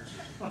 5 years,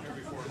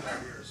 every 4 or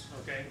 5 years.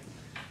 Okay,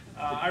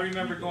 I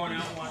remember going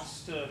out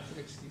once to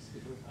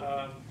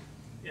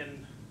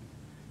in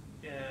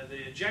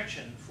the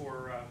ejection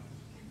for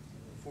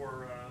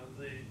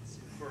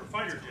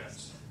fighter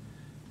jets.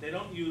 They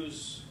don't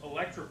use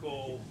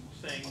electrical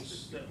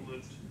things that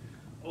would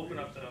open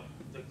up the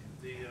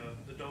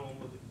dome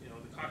of the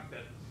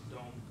cockpit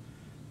dome,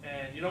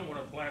 and you don't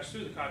want to blast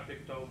through the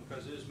cockpit dome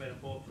because it is made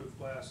of bulletproof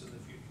glass, and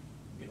if you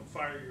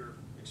fire your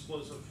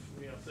explosive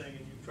thing and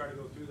you try to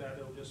go through that,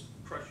 it'll just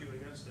crush you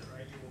against it,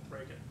 right? You won't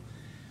break it.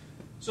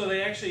 So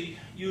they actually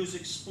use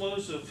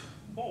explosive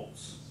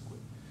bolts,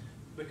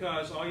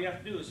 because all you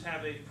have to do is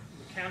have a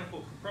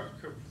mechanical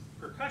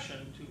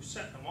percussion to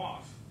set them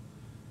off,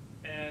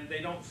 and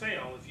they don't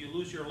fail. If you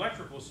lose your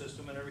electrical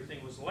system and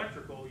everything was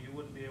electrical, you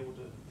wouldn't be able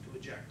to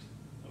eject.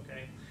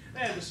 Okay, they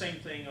had the same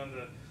thing on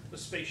the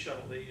space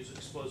shuttle. They use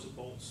explosive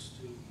bolts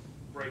to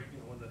break,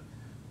 when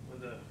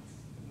the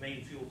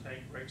main fuel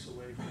tank breaks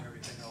away from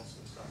everything else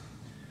and stuff.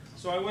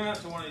 So I went out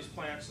to one of these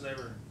plants, and they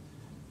were,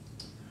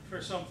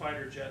 for some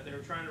fighter jet, the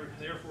Air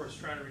Force was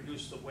trying to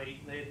reduce the weight,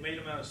 and they had made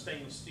them out of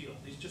stainless steel.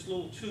 These just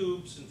little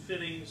tubes and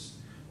fittings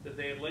that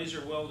they had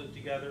laser welded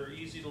together,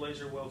 easy to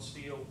laser weld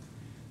steel.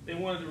 They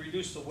wanted to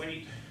reduce the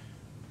weight.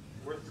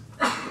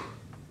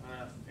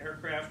 Air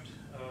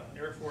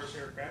Force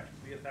aircraft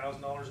would be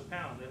 $1,000 a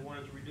pound. They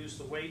wanted to reduce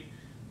the weight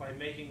by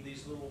making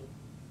these little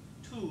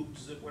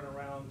tubes that went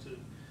around to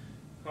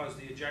cause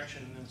the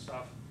ejection and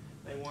stuff.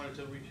 They wanted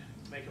to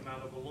make them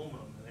out of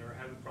aluminum, and they were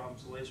having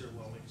problems with laser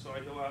welding. So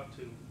I go out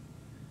to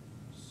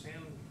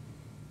San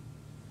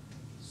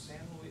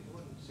Luis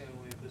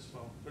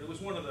Obispo, but it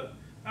was one of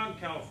out in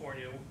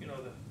California.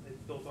 They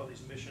built all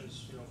these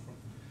missions, from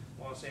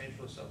Los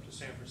Angeles up to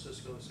San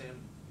Francisco,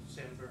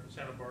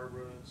 Santa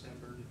Barbara, and San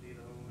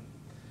Bernardino, and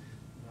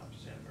not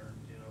San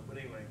Bernardino. But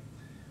anyway,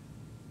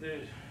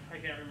 I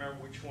can't remember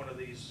which one of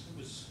these. It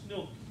was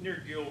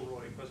near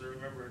Gilroy, because I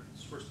remember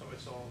it's the first time I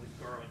saw all these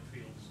garlic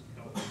fields in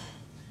California.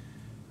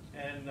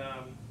 And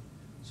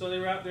so they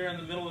were out there in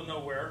the middle of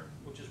nowhere,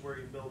 which is where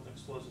you build an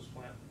explosives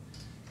plant.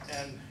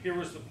 And here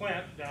was the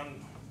plant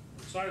down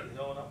the side of the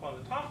hill, and up on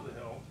the top of the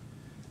hill,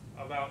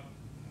 about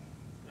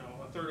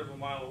a third of a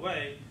mile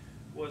away,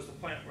 was the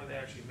plant where they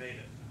actually made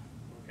it.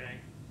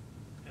 Okay,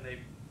 and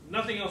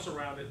nothing else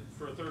around it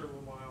for a third of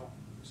a mile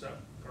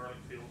except garlic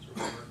fields or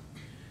whatever.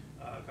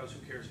 Because who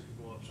cares if you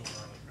blow up some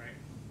garlic, right?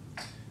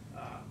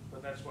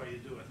 But that's why you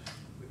do it,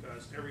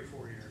 because every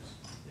 4 years,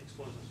 the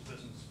explosives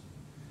business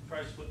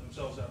tries to put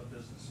themselves out of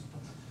business.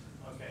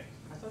 Okay.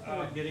 I thought they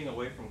were getting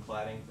away from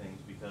cladding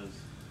things, because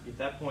at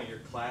that point you're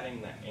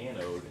cladding the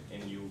anode,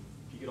 and if you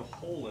get a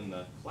hole in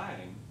the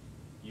cladding,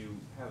 you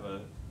have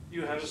a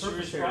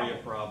surface area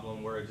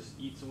problem where it just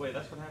eats away.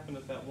 That's what happened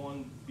at that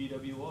one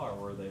BWR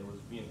where they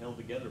was being held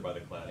together by the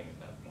cladding at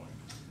that point.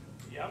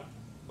 Yep,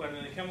 but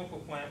in a chemical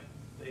plant,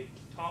 they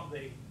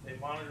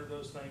monitor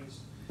those things.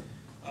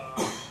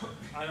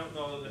 I don't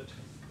know that.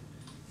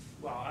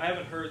 Well, I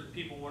haven't heard that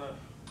people want to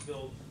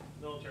build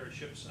military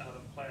ships out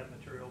of clad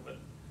material, but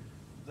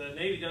the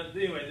Navy does.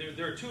 Anyway,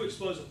 there are 2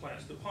 explosive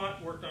plants.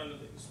 DuPont worked on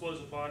the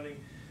explosive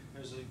bonding.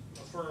 There's a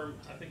firm,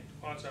 I think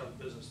DuPont's out of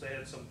business. They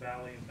had some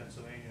valley in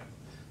Pennsylvania.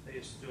 They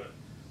used to do it.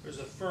 There's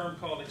a firm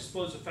called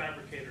Explosive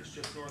Fabricators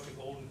just north of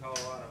Golden,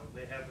 Colorado.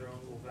 They have their own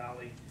little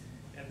valley,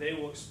 and they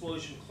will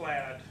explosion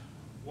clad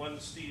one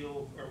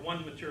steel or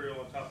one material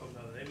on top of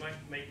another. They might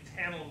make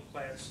tantalum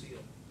clad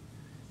steel.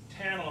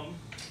 Tantalum,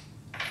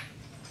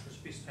 there's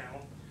a piece of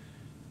tantalum.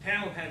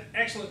 Tantalum has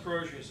excellent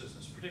corrosion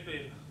resistance,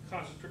 particularly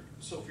concentrated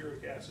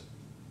sulfuric acid.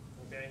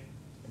 Okay?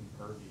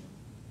 Impervium.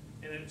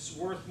 And it's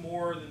worth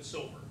more than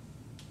silver.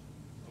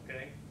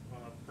 Okay?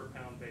 On a per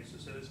pound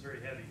basis. It is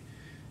very heavy.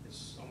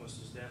 It's almost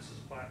as dense as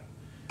platinum.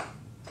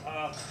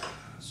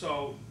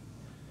 So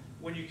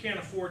when you can't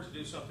afford to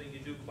do something, you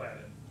do clad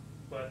it.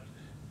 But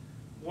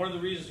one of the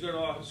reasons to go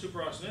to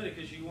superaustenitic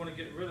is you want to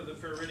get rid of the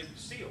ferritic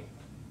steel.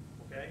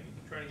 Okay,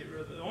 you're trying to get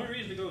rid of the only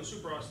reason to go to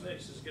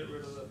superaustenics is to get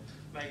rid of the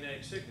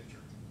magnetic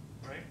signature,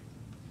 right?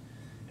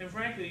 And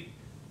frankly,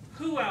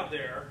 who out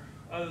there,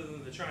 other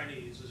than the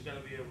Chinese, is going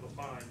to be able to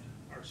find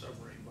our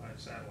submarine by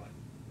satellite?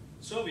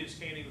 The Soviets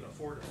can't even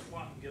afford to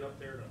fly and get up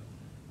there to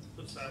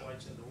put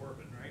satellites into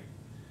orbit, right?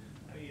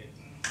 I mean,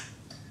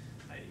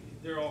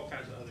 there are all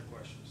kinds of other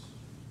questions.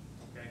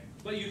 Okay,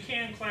 but you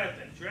can clad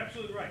things. You're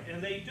absolutely right,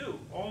 and they do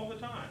all the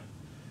time,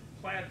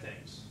 clad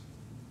things.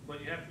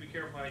 But you have to be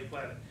careful how you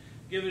clad it.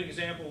 Give an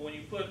example: when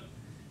you put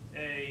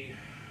a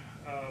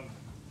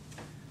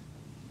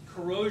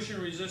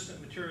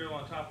corrosion-resistant material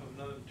on top of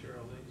another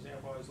material. The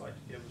example I always like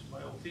to give is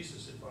my old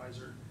thesis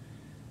advisor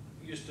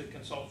used to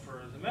consult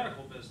for the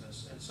medical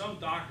business, and some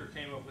doctor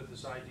came up with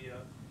this idea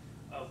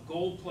of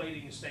gold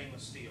plating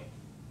stainless steel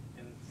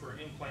and for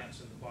implants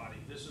in the body.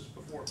 This is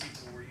before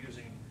people were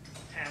using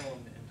tantalum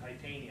and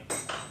titanium,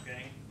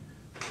 okay,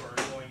 for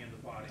going in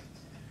the body.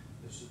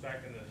 This is back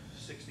in the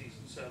 60s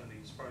and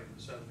 70s, probably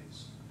the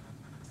 70s,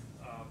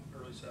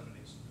 early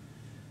 70s.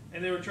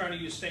 And they were trying to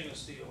use stainless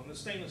steel, and the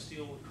stainless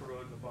steel would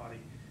corrode the body.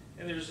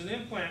 And there's an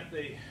implant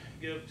they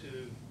give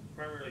to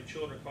primarily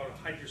children called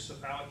a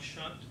hydrocephalic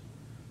shunt.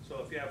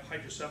 So if you have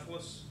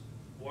hydrocephalus,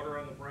 water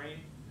on the brain,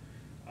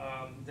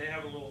 they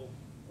have a little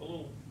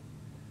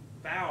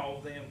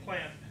valve they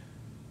implant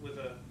with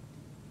a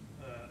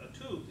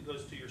tube that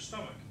goes to your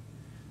stomach.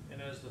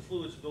 And as the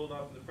fluids build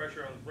up and the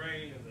pressure on the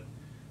brain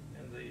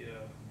and the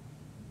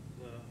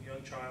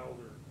young child,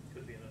 or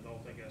could be an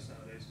adult, I guess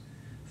nowadays,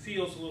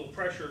 feels a little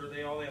pressure,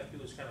 all they have to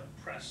do is kind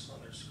of press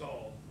on their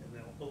skull, and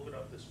they'll open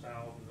up this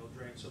valve and they'll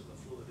drain some of the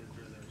fluid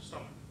into their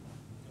stomach.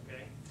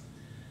 Okay?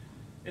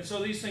 And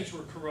so these things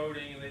were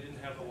corroding and they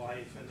didn't have a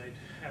life, and they'd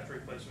have to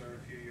replace them every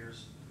few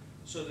years.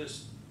 So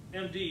this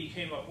MD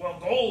came up, well,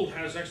 gold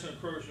has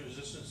excellent corrosion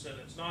resistance and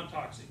it's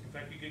non-toxic. In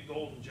fact, you get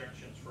gold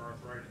injections for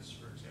arthritis,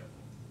 for example.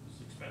 It's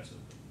expensive,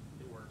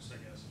 but it works,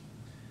 I guess.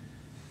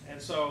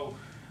 And so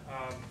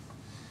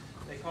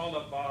they called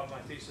up Bob, my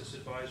thesis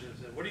advisor, and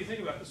said, what do you think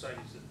about this idea?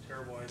 He said,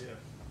 terrible idea.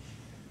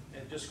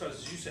 And just because,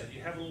 as you said,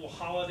 you have a little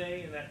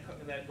holiday in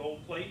that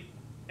gold plate,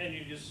 and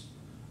you just,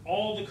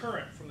 all the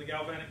current from the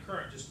galvanic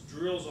current just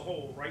drills a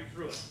hole right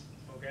through it,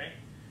 okay?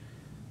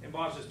 And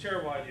Bob says,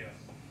 terrible idea.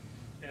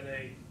 And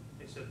they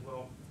said,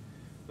 well,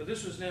 but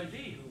this was an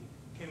MD who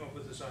came up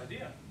with this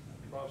idea.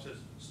 And Bob says,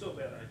 still a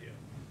bad idea.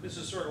 This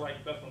is sort of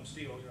like Bethlehem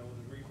Steel, you know,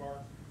 with the rebar.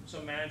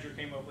 Some manager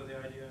came up with the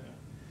idea.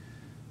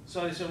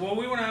 So they said, well,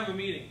 we want to have a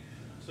meeting.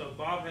 So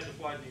Bob had to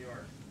fly to New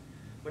York,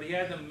 but he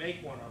had them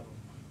make one of them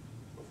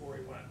before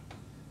he went.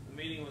 The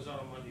meeting was on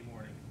a Monday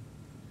morning.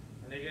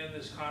 And they get in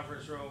this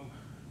conference room,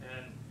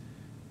 and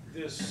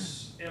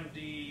this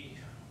MD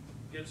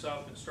gets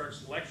up and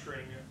starts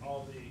lecturing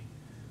all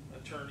the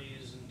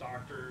attorneys and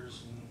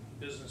doctors and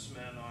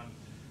businessmen on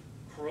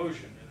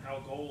corrosion and how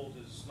gold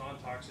is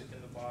non-toxic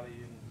in the body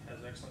and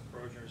has excellent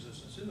corrosion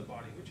resistance in the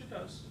body, which it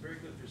does, very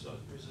good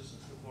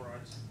resistance to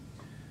chlorides.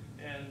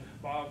 And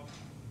Bob,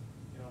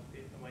 you know, the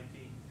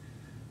MIT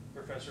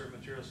professor of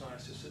material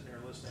science, is sitting there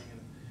listening,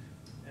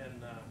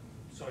 and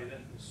so he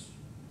then, this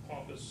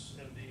pompous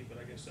MD, but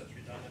I guess that's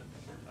redundant,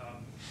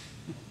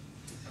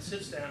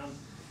 sits down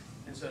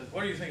and says,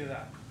 what do you think of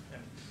that?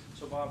 And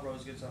so Bob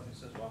Rose gets up and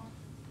says, well,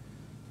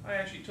 I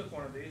actually took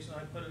one of these and I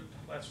put it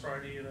last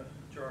Friday in a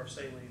jar of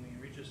saline.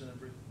 He reaches in a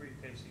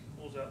briefcase, he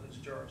pulls out this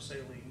jar of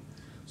saline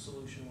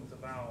solution with a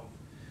valve,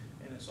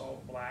 and it's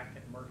all black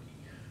and murky,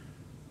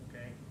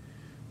 okay?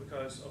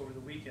 Because over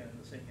the weekend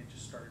the thing had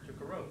just started to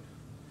corrode.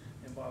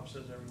 And Bob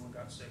says everyone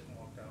got sick and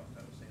walked out.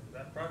 That was the end of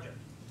that project,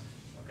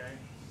 okay?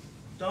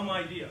 Dumb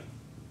idea,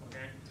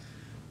 okay?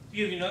 To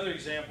give you another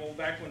example,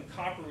 back when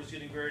copper was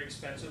getting very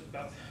expensive,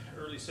 about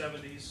early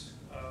 70s,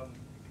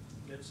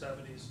 mid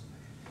 70s,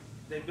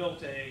 they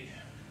built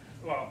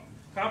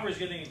copper is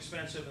getting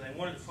expensive, and they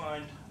wanted to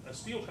find a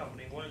steel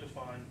company,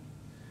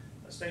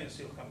 a stainless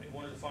steel company,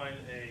 wanted to find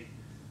a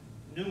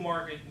new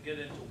market and get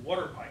into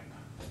water pipe,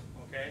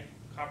 okay?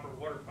 Copper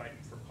water pipe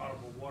for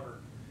potable water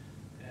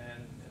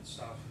and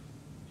stuff.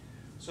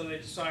 So they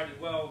decided,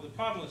 well, the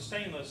problem with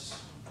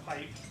stainless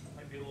pipe,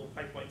 might be a little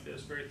pipe like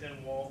this, very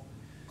thin wall,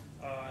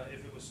 if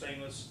it was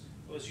stainless,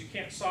 was you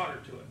can't solder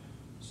to it.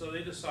 So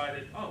they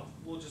decided, oh,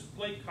 we'll just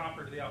plate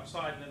copper to the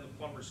outside and then the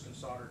plumbers can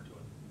solder to it.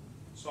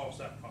 Solves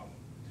that problem.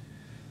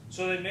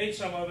 So they made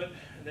some of it,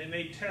 and they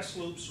made test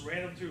loops,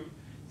 ran them through,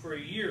 for a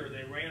year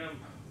they ran them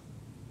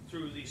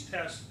through these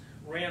tests,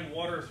 ran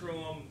water through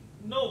them,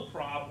 no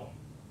problem,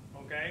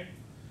 okay?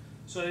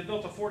 So they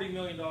built a $40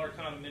 million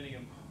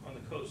condominium on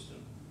the coast,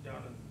 down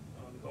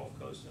on the Gulf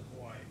Coast in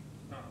Hawaii,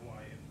 not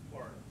Hawaii, in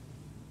Florida.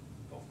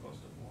 Gulf Coast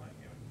of Hawaii,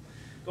 anyway.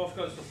 Gulf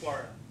Coast of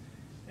Florida.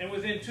 And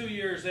within 2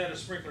 years, they had a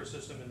sprinkler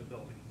system in the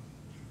building,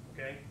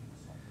 okay?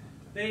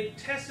 They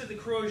tested the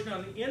corrosion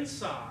on the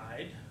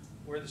inside,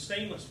 where the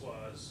stainless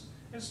was,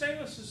 and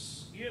stainless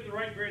is, you have the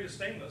right grade of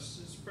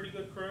stainless, it's pretty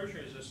good corrosion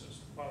resistance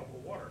to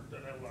potable water. It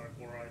doesn't have a lot of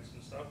chlorides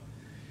and stuff.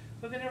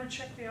 But they never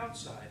checked the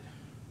outside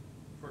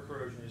for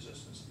corrosion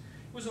resistance.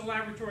 It was a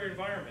laboratory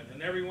environment,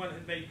 and everyone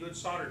had made good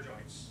solder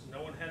joints.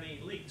 No one had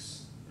any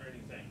leaks or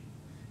anything.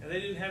 And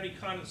they didn't have any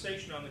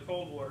condensation on the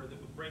cold water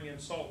that would bring in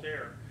salt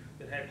air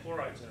that had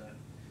chlorides in it.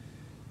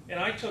 And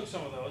I took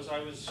some of those. I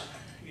was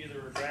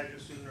either a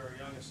graduate student or a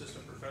young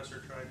assistant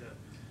professor, tried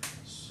to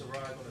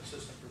survive on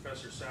assistant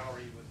professor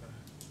salary with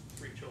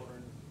 3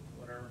 children,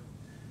 whatever.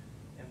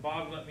 And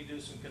Bob let me do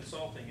some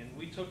consulting, and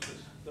we took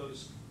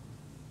those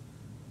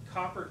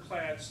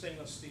copper-clad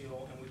stainless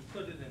steel and we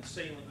put it in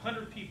saline,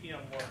 100 ppm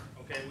water,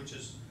 okay, which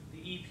is the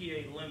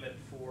EPA limit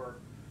for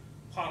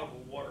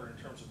potable water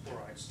in terms of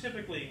chlorides.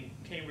 Typically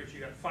in Cambridge you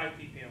got 5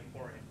 ppm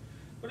chlorine.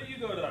 But if you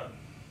go to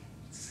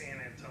San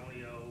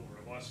Antonio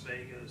or Las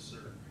Vegas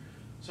or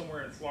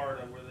somewhere in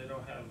Florida where they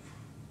don't have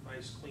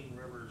nice clean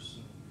rivers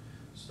and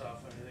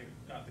stuff, I mean,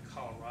 they've got the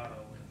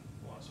Colorado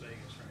in Las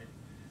Vegas, right?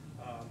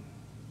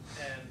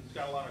 And it's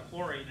got a lot of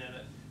chlorine in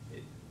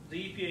it. The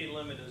EPA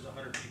limit is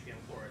 100 ppm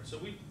chloride. So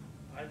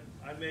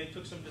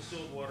took some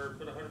distilled water,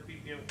 put 100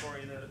 ppm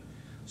chlorine in it,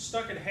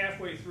 stuck it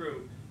halfway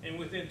through, and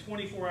within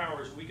 24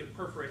 hours we could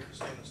perforate the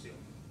stainless steel,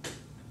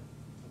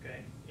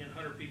 okay, in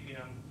 100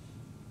 ppm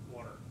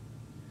water.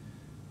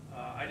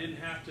 I didn't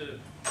have to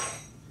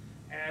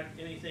add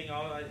anything.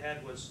 All I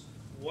had was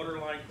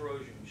waterline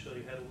corrosion. So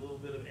you had a little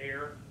bit of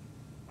air,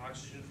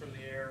 oxygen from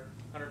the air,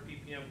 100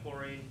 ppm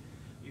chlorine.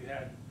 You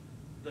had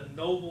the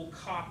noble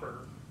copper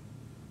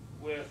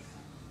with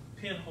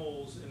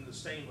pinholes in the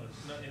stainless,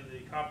 in the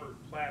copper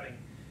cladding,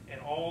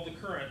 and all the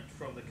current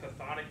from the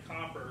cathodic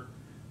copper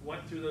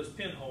went through those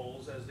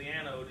pinholes as the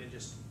anode and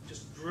just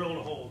drilled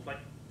a hole, like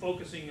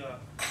focusing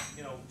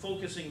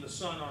focusing the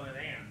sun on an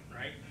ant,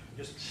 right?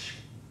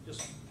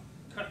 Just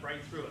cut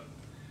right through it.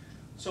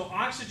 So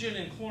oxygen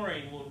and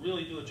chlorine will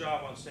really do a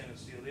job on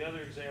stainless steel. The other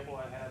example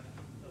I had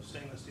of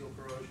stainless steel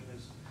corrosion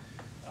is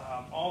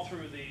all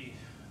through the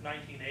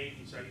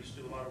 1980s, I used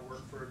to do a lot of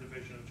work for a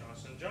division of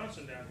Johnson &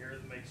 Johnson down here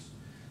that makes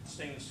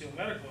stainless steel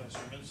medical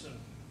instruments,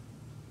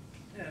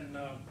 and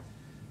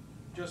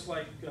just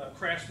like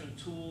Craftsman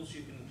tools,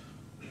 you can,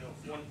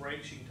 if one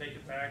breaks, you can take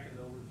it back and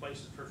they'll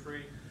replace it for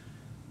free.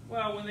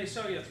 Well, when they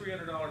sell you a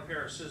 $300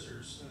 pair of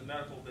scissors in the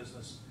medical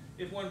business,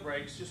 if one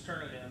breaks, just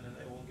turn it in and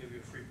they will give you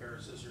a free pair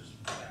of scissors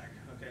back.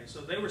 Okay,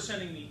 so they were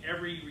sending me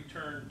every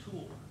return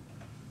tool,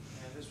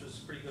 and this was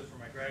pretty good for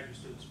my graduate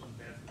students, wasn't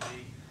bad for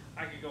me.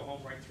 I could go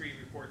home, write 3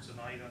 reports a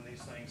night on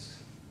these things.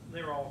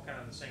 They were all kind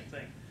of the same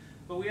thing.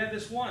 But we had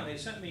this one, they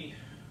sent me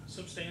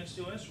some stainless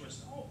steel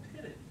instruments, all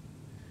pitted.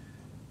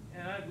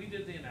 And we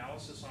did the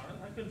analysis on it.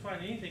 I couldn't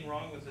find anything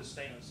wrong with this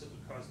stainless that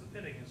would cause the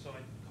pitting. And so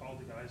I called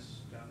the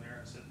guys down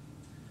there. I said,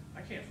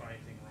 I can't find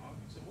anything wrong.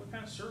 I said, what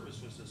kind of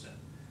service was this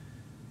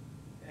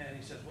in? And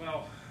he said,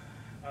 well,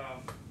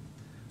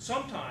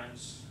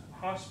 sometimes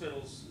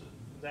hospitals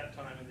at that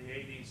time in the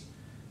 80s,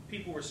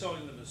 people were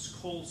selling them as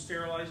cold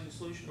sterilizing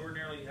solution.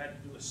 Ordinarily, you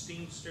had to do a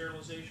steam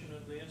sterilization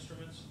of the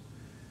instruments.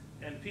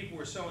 And people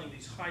were selling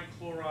these high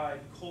chloride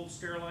cold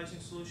sterilizing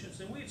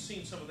solutions. And we had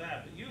seen some of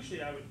that, but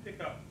usually I would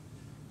pick up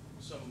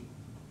some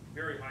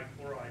very high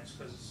chlorides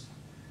because,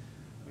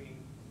 I mean,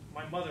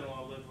 my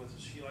mother-in-law lived with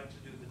us. She liked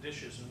to do the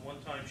dishes, and one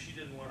time she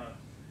didn't want to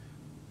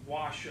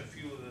wash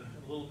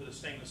a little bit of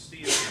stainless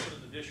steel and put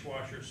it in the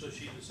dishwasher, so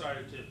she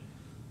decided to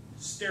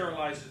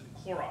sterilize it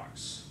in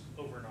Clorox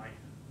overnight.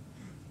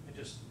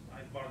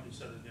 I bought a new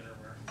set of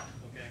dinnerware,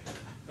 okay?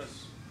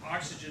 Because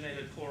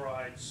oxygenated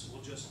chlorides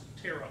will just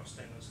tear up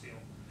stainless steel.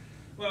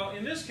 Well,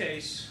 in this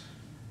case,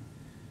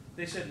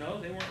 they said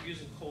no, they weren't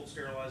using cold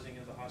sterilizing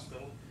in the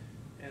hospital.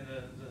 And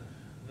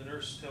the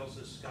nurse tells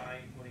this guy,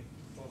 when he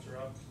phones her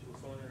up to do a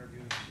phone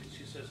interview,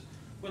 she says,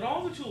 but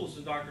all the tools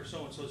in Dr.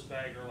 So-and-so's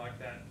bag are like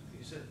that.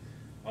 He said,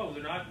 oh,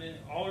 they're not in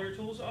all your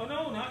tools? Oh,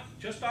 no, not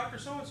just Dr.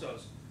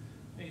 So-and-so's.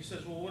 And he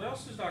says, well, what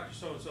else does Dr.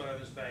 So-and-so have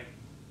in his bag?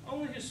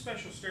 Only his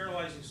special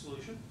sterilizing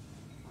solution.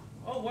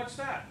 Oh, what's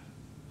that?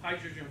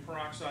 Hydrogen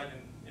peroxide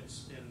in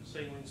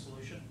saline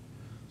solution.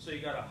 So you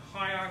got a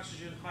high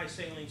oxygen, high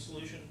saline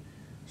solution.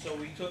 So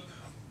we took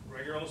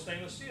regular old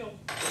stainless steel,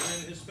 put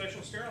in his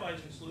special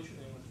sterilizing solution,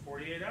 and in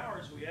 48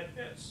 hours we had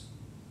pits.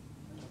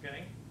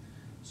 Okay?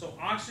 So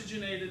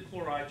oxygenated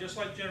chloride, just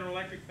like General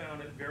Electric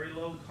found at very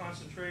low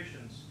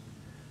concentrations,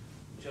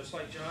 just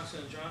like Johnson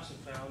 & Johnson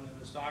found in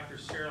this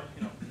doctor's sterile,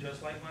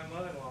 just like my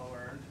mother-in-law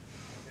learned,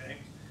 okay?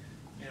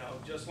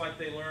 Just like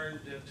they learned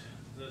at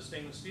the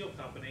stainless steel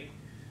company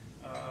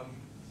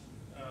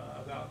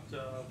about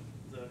the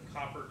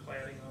copper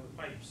cladding on the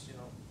pipes,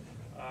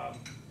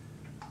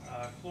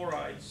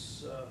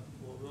 chlorides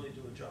will really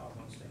do a job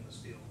on stainless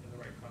steel in the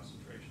right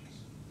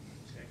concentrations.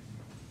 Okay,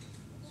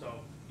 so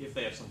if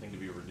they have something to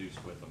be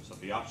reduced with them, so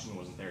if the oxygen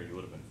wasn't there, you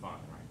would have been fine,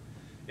 right?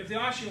 If the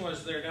oxygen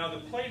was there, now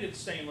the plated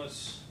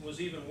stainless was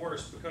even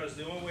worse because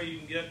the only way you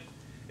can get,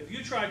 if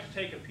you tried to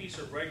take a piece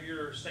of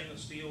regular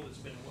stainless steel that's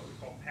been what we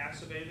call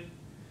passivated,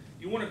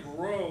 you want to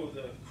grow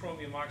the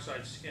chromium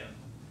oxide skin,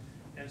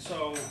 and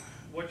so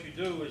what you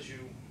do is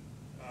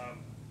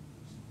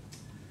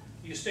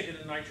you stick it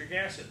in nitric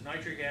acid.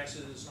 Nitric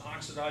acid is an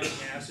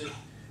oxidizing acid,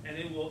 and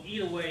it will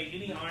eat away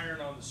any iron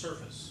on the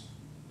surface.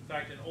 In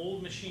fact, an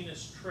old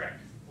machinist trick,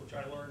 which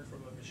I learned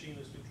from a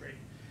machinist who trained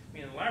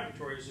me in the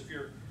laboratory, is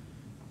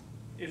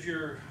if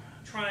you're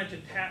trying to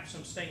tap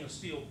some stainless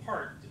steel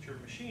part that you're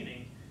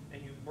machining,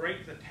 and you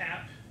break the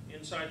tap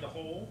inside the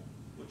hole,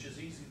 which is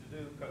easy to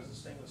do because the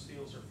stainless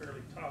steels are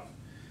fairly tough,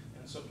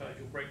 and sometimes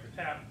you'll break the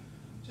tap,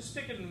 just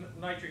stick it in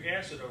nitric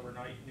acid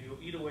overnight, and you'll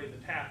eat away the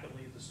tap and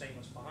leave the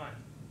stainless behind.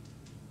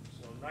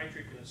 So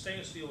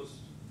stainless steel is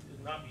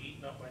not be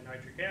eaten up by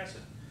nitric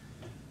acid.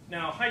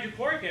 Now,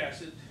 hydrochloric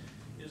acid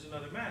is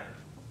another matter.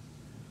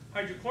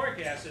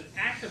 Hydrochloric acid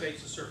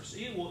activates the surface.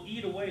 It will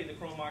eat away the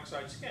chrome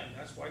oxide skin.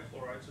 That's why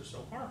chlorides are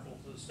so harmful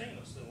to the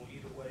stainless. They will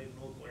eat away in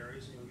local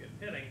areas and you'll get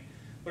pitting.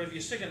 But if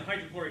you stick in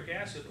hydrochloric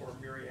acid or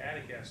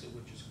muriatic acid,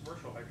 which is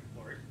commercial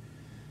hydrochloric,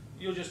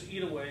 you'll just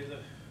eat away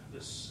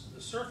the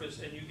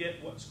surface, and you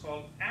get what's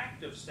called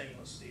active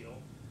stainless steel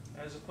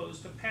as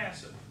opposed to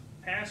passive.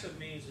 Passive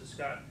means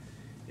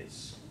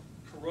it's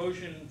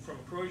corrosion, from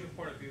a corrosion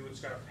point of view,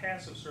 it's got a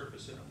passive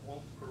surface and it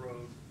won't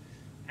corrode.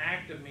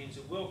 Active means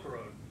it will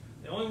corrode.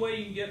 The only way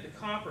you can get the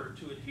copper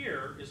to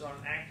adhere is on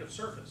an active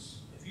surface.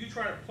 If you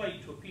try to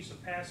plate to a piece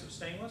of passive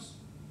stainless,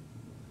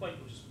 the plate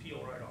will just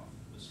peel right off,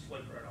 just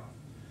flake right off.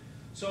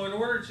 So in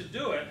order to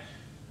do it,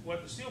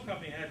 what the steel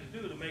company had to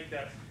do to make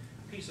that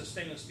piece of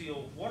stainless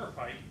steel water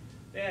pipe,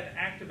 they had to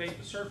activate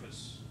the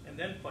surface and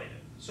then plate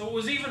it. So it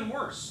was even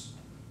worse,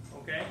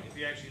 okay, if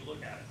you actually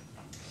look at it.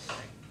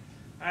 Okay.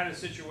 I had a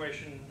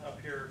situation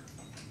up here,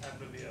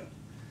 happened to be a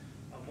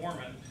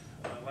Mormon,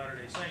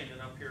 Latter-day Saint,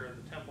 and up here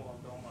at the temple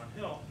on Belmont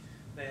Hill,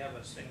 they have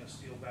a stainless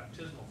steel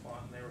baptismal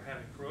font, and they were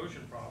having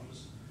corrosion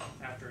problems.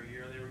 After a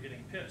year, they were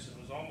getting pits, and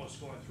it was almost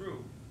going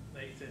through the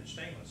 1/8"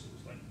 stainless. It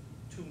was like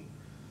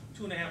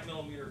 2.5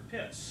 millimeter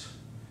pits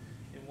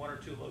in 1 or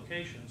 2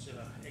 locations in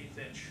an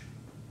 1/8"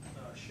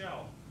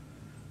 shell.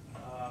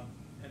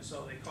 And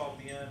so they called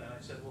me in, and I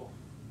said, well,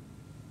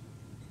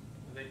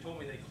 they told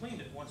me they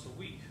cleaned it once a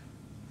week.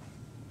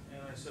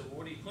 And I said, well,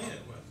 what do you clean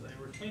it with? They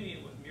were cleaning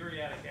it with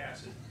muriatic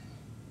acid.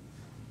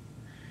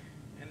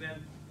 And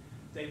then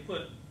they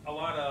put a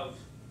lot of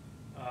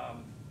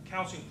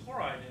calcium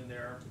chloride in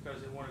there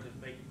because they wanted to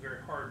make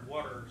very hard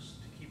waters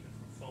to keep it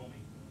from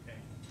foaming. Okay,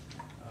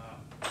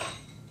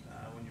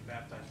 when you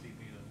baptize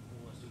people, you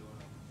don't want to go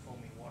in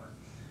foaming water,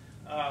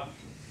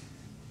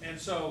 and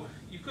so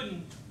you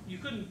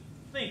couldn't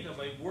think of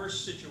a worse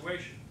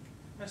situation.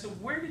 And I said,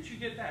 where did you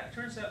get that? It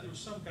turns out there was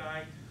some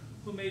guy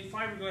who made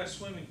fiberglass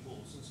swimming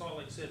pools in Salt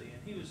Lake City,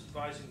 and he was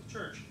advising the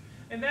church.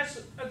 And that's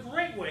a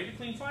great way to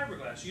clean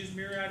fiberglass. Use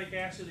muriatic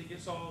acid; it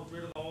gets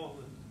rid of all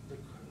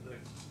the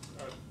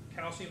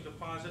calcium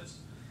deposits.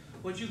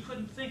 But you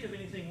couldn't think of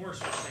anything worse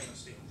for stainless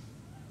steel.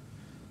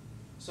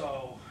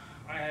 So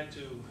I had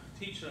to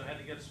teach them. I had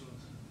to get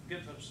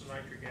them some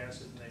nitric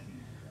acid.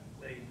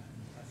 And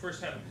I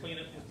first had them clean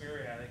it with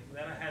muriatic. And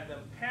then I had them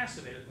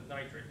passivate it with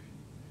nitric.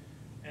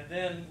 And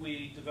then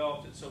we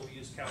developed it so we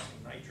used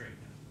calcium nitrate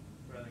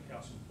rather than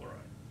calcium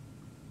chloride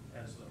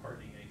as the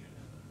hardening agent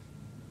in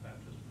the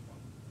baptismal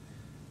font.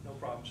 No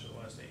problems for the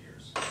last 8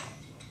 years. So.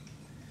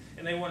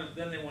 And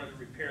then they wanted to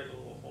repair the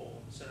little hole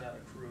and send out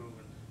a crew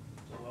and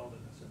to weld it.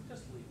 I said,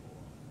 just leave it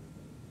alone.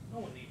 No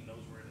one even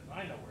knows where it is.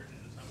 I know where it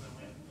is.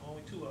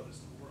 Only 2 of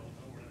us in the world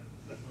know where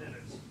it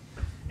is.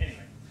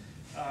 Anyway,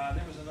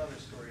 there was another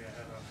story I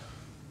had of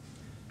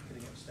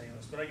getting up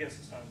stainless, but I guess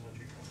it's time to let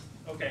you go.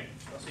 Okay,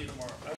 I'll see you tomorrow.